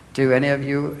 Do any of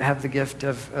you have the gift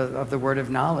of the word of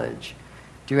knowledge?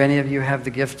 Do any of you have the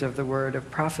gift of the word of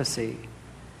prophecy?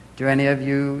 Do any of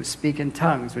you speak in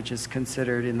tongues, which is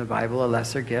considered in the Bible a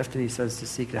lesser gift, and he says to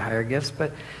seek the higher gifts?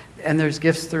 And there's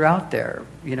gifts throughout there.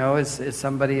 Is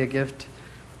somebody a gift?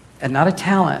 And not a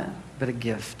talent, but a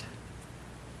gift.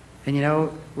 And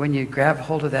when you grab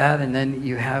hold of that, and then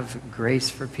you have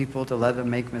grace for people to let them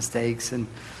make mistakes, and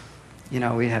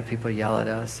we have people yell at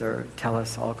us or tell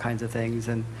us all kinds of things,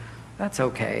 and that's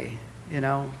okay,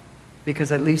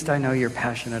 because at least I know you're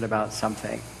passionate about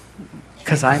something,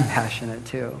 because I'm passionate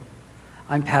too.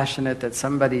 I'm passionate that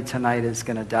somebody tonight is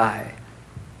going to die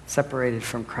separated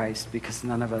from Christ because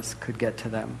none of us could get to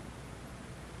them.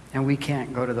 And we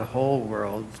can't go to the whole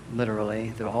world,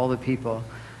 literally, all the people,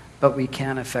 but we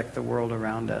can affect the world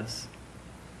around us.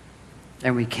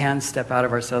 And we can step out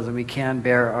of ourselves and we can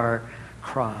bear our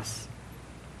cross.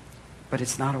 But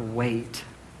it's not a weight.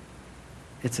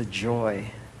 It's a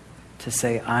joy to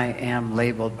say, I am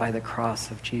labeled by the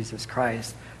cross of Jesus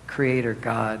Christ, Creator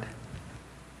God.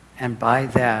 And by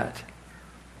that,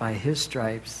 by his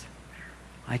stripes,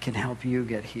 I can help you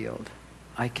get healed.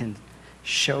 I can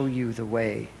show you the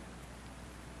way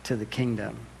to the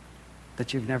kingdom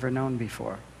that you've never known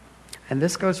before. And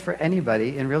this goes for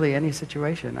anybody in really any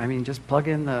situation. I mean, just plug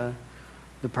in the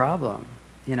problem,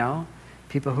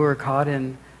 People who are caught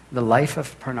in the life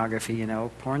of pornography,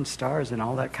 porn stars and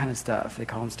all that kind of stuff. They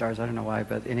call them stars, I don't know why,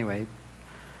 but anyway,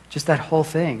 just that whole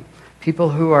thing. People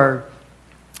who are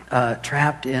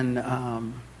trapped in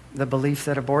the belief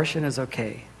that abortion is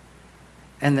okay.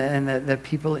 And that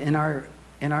people in our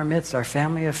midst, our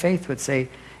family of faith would say,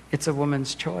 it's a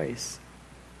woman's choice.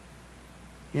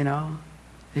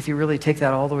 If you really take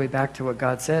that all the way back to what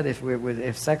God said,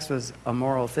 if sex was a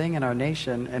moral thing in our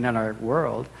nation and in our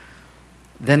world,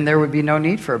 then there would be no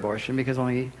need for abortion because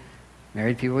only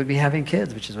married people would be having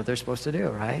kids, which is what they're supposed to do,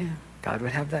 right? God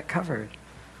would have that covered.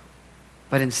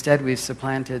 But instead we've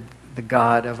supplanted the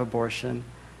God of abortion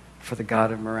for the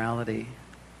God of morality.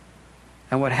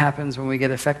 And what happens when we get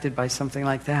affected by something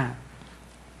like that?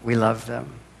 We love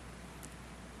them.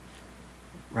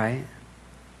 Right?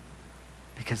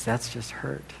 Because that's just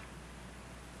hurt.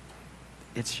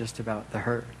 It's just about the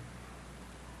hurt.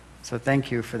 So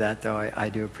thank you for that, though. I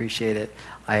do appreciate it.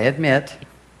 I admit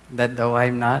that though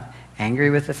I'm not angry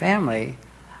with the family,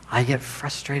 I get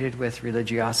frustrated with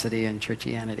religiosity and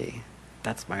churchianity.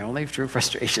 That's my only true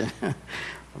frustration.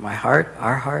 My heart,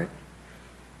 our heart,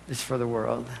 is for the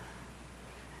world.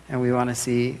 And we want to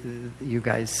see you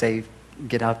guys saved,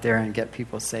 get out there and get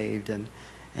people saved and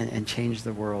change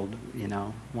the world,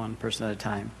 one person at a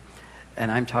time. And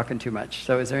I'm talking too much.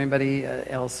 So is there anybody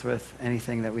else with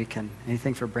anything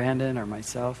anything for Brandon or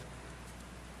myself?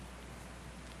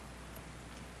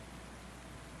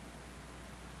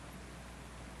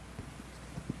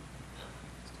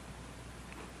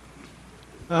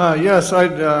 Yes,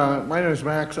 my name is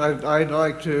Max. I'd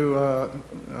like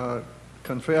to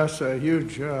confess a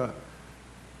huge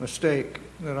mistake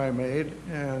that I made,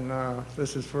 and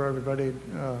this is for everybody.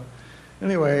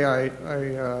 Anyway,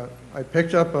 I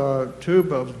picked up a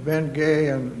tube of Ben Gay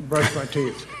and brushed my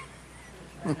teeth.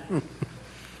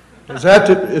 Is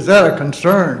that a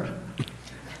concern?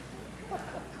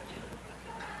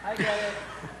 I get it.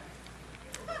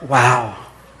 Wow.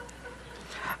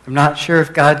 I'm not sure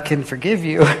if God can forgive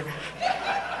you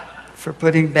for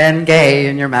putting Ben Gay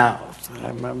in your mouth.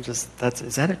 Is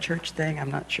that a church thing? I'm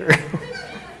not sure.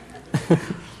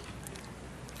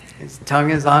 His tongue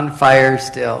is on fire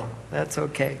still. That's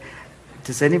okay.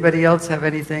 Does anybody else have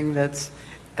anything that's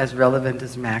as relevant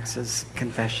as Max's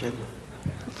confession?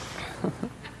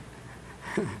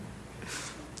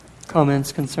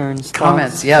 Comments, concerns,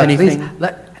 Comments, thoughts, yeah. anything?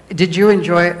 Please. Did you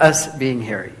enjoy us being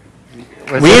here?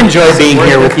 We enjoy being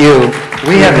here with you.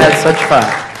 We have had such fun.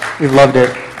 We've loved it.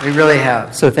 We really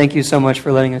have. So thank you so much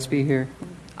for letting us be here.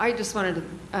 I just wanted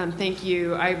to thank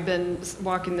you. I've been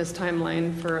walking this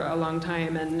timeline for a long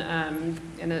time, and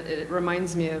it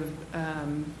reminds me of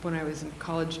when I was in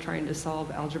college trying to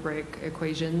solve algebraic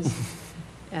equations,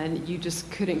 and you just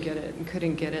couldn't get it,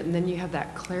 and then you have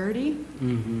that clarity,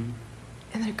 and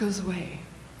then it goes away,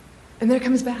 and then it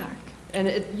comes back, and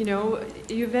you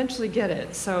eventually get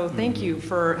it. So thank you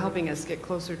for helping us get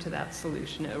closer to that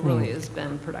solution. It really has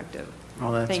been productive.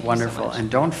 Well, that's Thank you so wonderful. much. And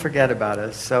don't forget about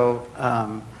us. So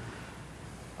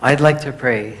I'd like to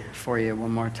pray for you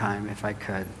one more time, if I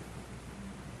could.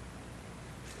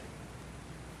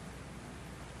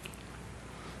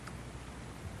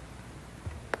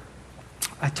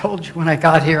 I told you when I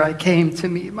got here, I came to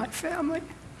meet my family.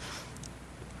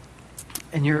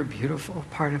 And you're a beautiful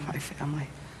part of my family,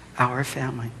 our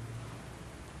family.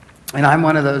 And I'm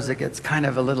one of those that gets kind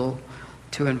of a little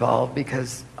too involved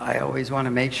because I always want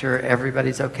to make sure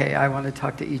everybody's okay. I want to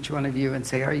talk to each one of you and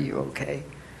say, are you okay?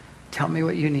 Tell me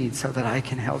what you need so that I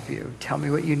can help you. Tell me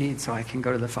what you need so I can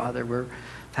go to the Father.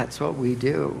 That's what we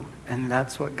do, and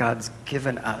that's what God's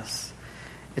given us.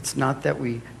 It's not that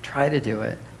we try to do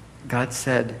it. God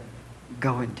said,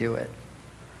 go and do it.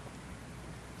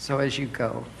 So as you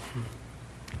go,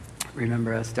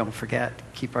 remember us, don't forget.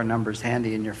 Keep our numbers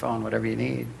handy in your phone, whatever you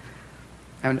need.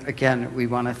 And again, we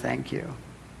want to thank you.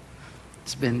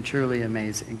 It's been truly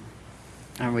amazing.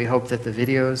 And we hope that the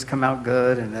videos come out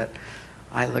good and that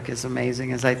I look as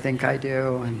amazing as I think I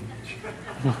do. And,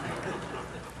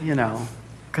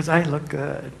 because I look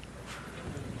good.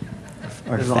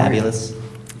 Or fabulous.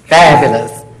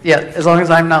 Fabulous. Yeah, as long as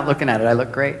I'm not looking at it, I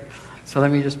look great. So let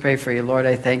me just pray for you. Lord,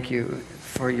 I thank you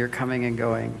for your coming and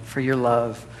going, for your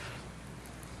love.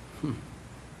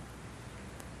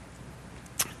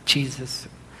 Jesus,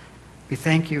 we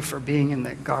thank you for being in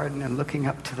the garden and looking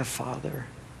up to the Father.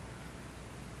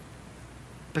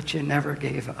 But you never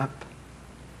gave up.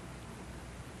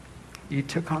 You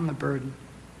took on the burden.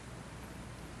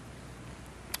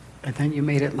 And then you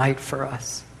made it light for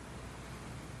us.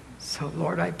 So,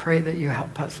 Lord, I pray that you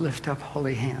help us lift up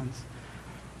holy hands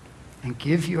and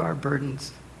give you our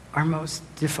burdens, our most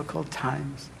difficult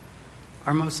times,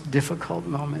 our most difficult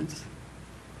moments,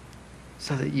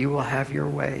 so that you will have your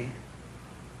way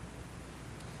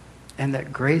and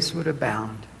that grace would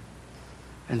abound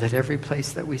and that every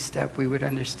place that we step we would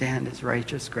understand is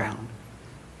righteous ground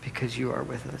because you are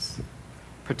with us.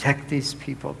 Protect these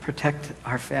people, protect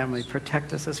our family,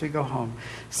 protect us as we go home.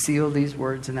 Seal these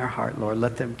words in their heart, Lord.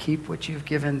 Let them keep what you've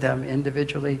given them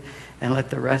individually and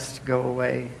let the rest go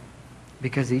away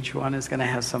because each one is going to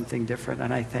have something different,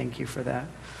 and I thank you for that.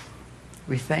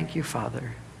 We thank you,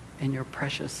 Father, in your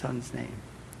precious Son's name.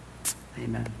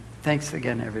 Amen. Thanks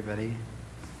again, everybody.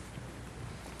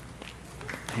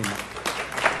 Amen.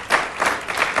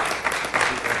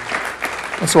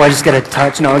 So I just get a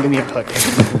touch. No, give me a touch.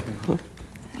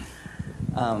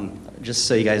 Just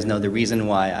so you guys know, the reason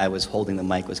why I was holding the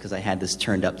mic was because I had this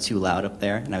turned up too loud up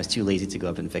there, and I was too lazy to go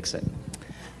up and fix it.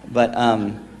 But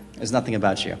there's nothing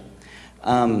about you.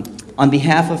 On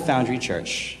behalf of Foundry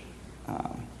Church,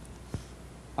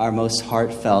 our most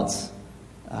heartfelt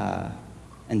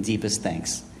and deepest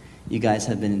thanks. You guys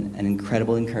have been an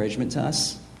incredible encouragement to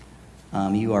us.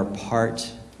 You are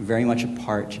very much a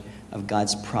part of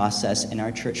God's process in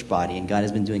our church body, and God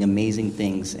has been doing amazing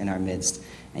things in our midst,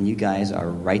 and you guys are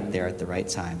right there at the right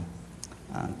time.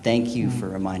 Thank you for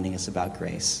reminding us about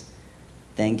grace.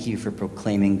 Thank you for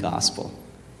proclaiming gospel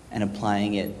and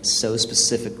applying it so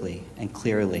specifically and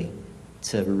clearly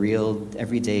to real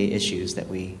everyday issues that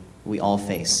we all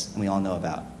face and we all know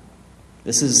about.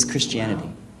 This is Christianity.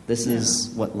 This is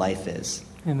what life is.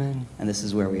 Amen. And this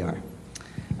is where we are.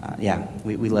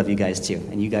 We love you guys too.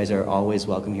 And you guys are always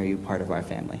welcome here. You're part of our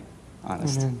family.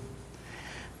 Honest.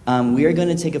 Amen. We are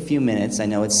going to take a few minutes. I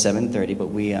know it's 7:30, but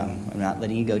I'm not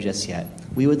letting you go just yet.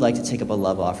 We would like to take up a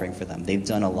love offering for them. They've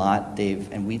done a lot.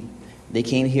 They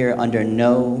came here under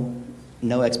no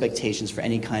expectations for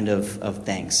any kind of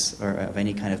thanks or of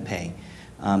any kind of pay.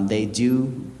 They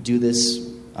do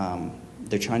this.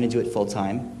 They're trying to do it full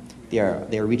time. They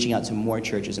are reaching out to more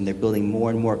churches, and they're building more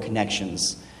and more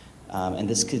connections. And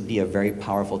this could be a very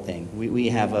powerful thing. We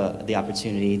have the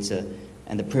opportunity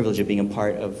and the privilege of being a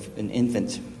part of an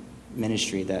infant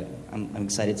ministry that I'm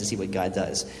excited to see what God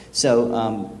does.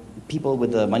 So people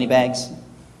with the money bags,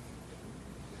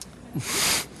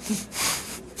 if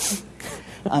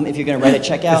you're going to write a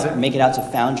check out, make it out to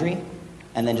Foundry,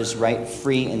 and then just write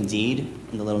free indeed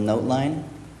in the little note line,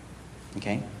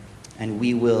 okay? And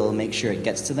we will make sure it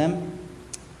gets to them.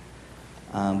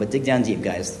 But dig down deep,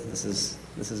 guys. This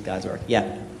is God's work.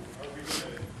 Yeah.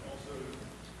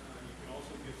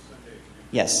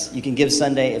 Yes, you can give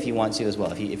Sunday if you want to as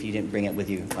well. If you didn't bring it with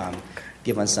you,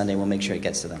 give on Sunday. We'll make sure it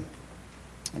gets to them.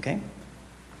 Okay?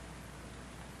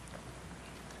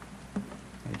 There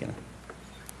we go.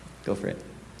 Go for it.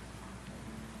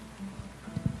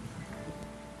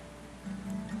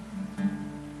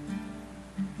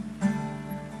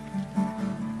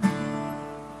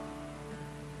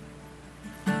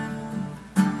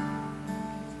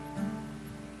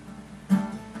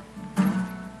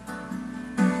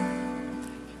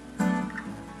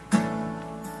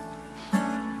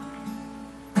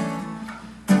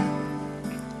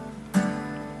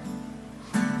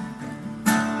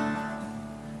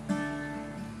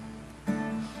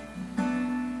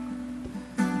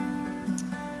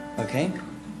 Okay?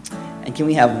 And can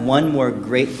we have one more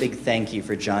great big thank you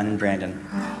for John and Brandon?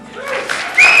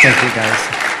 Thank you, guys.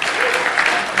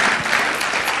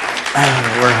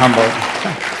 We're humbled.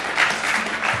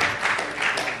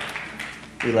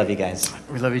 We love you guys.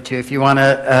 We love you too. If you want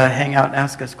to hang out and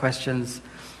ask us questions,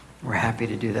 we're happy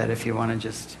to do that. If you want to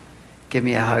just give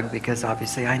me a hug, because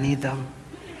obviously I need them.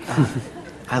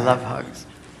 I love hugs.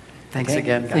 Thanks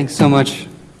again, guys. Thanks so much.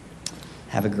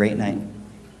 Have a great night.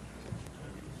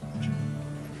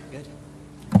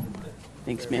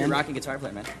 Thanks, You're a man. rocking guitar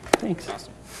player, man. Thanks.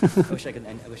 Awesome. I wish I knew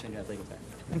how to play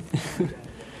guitar.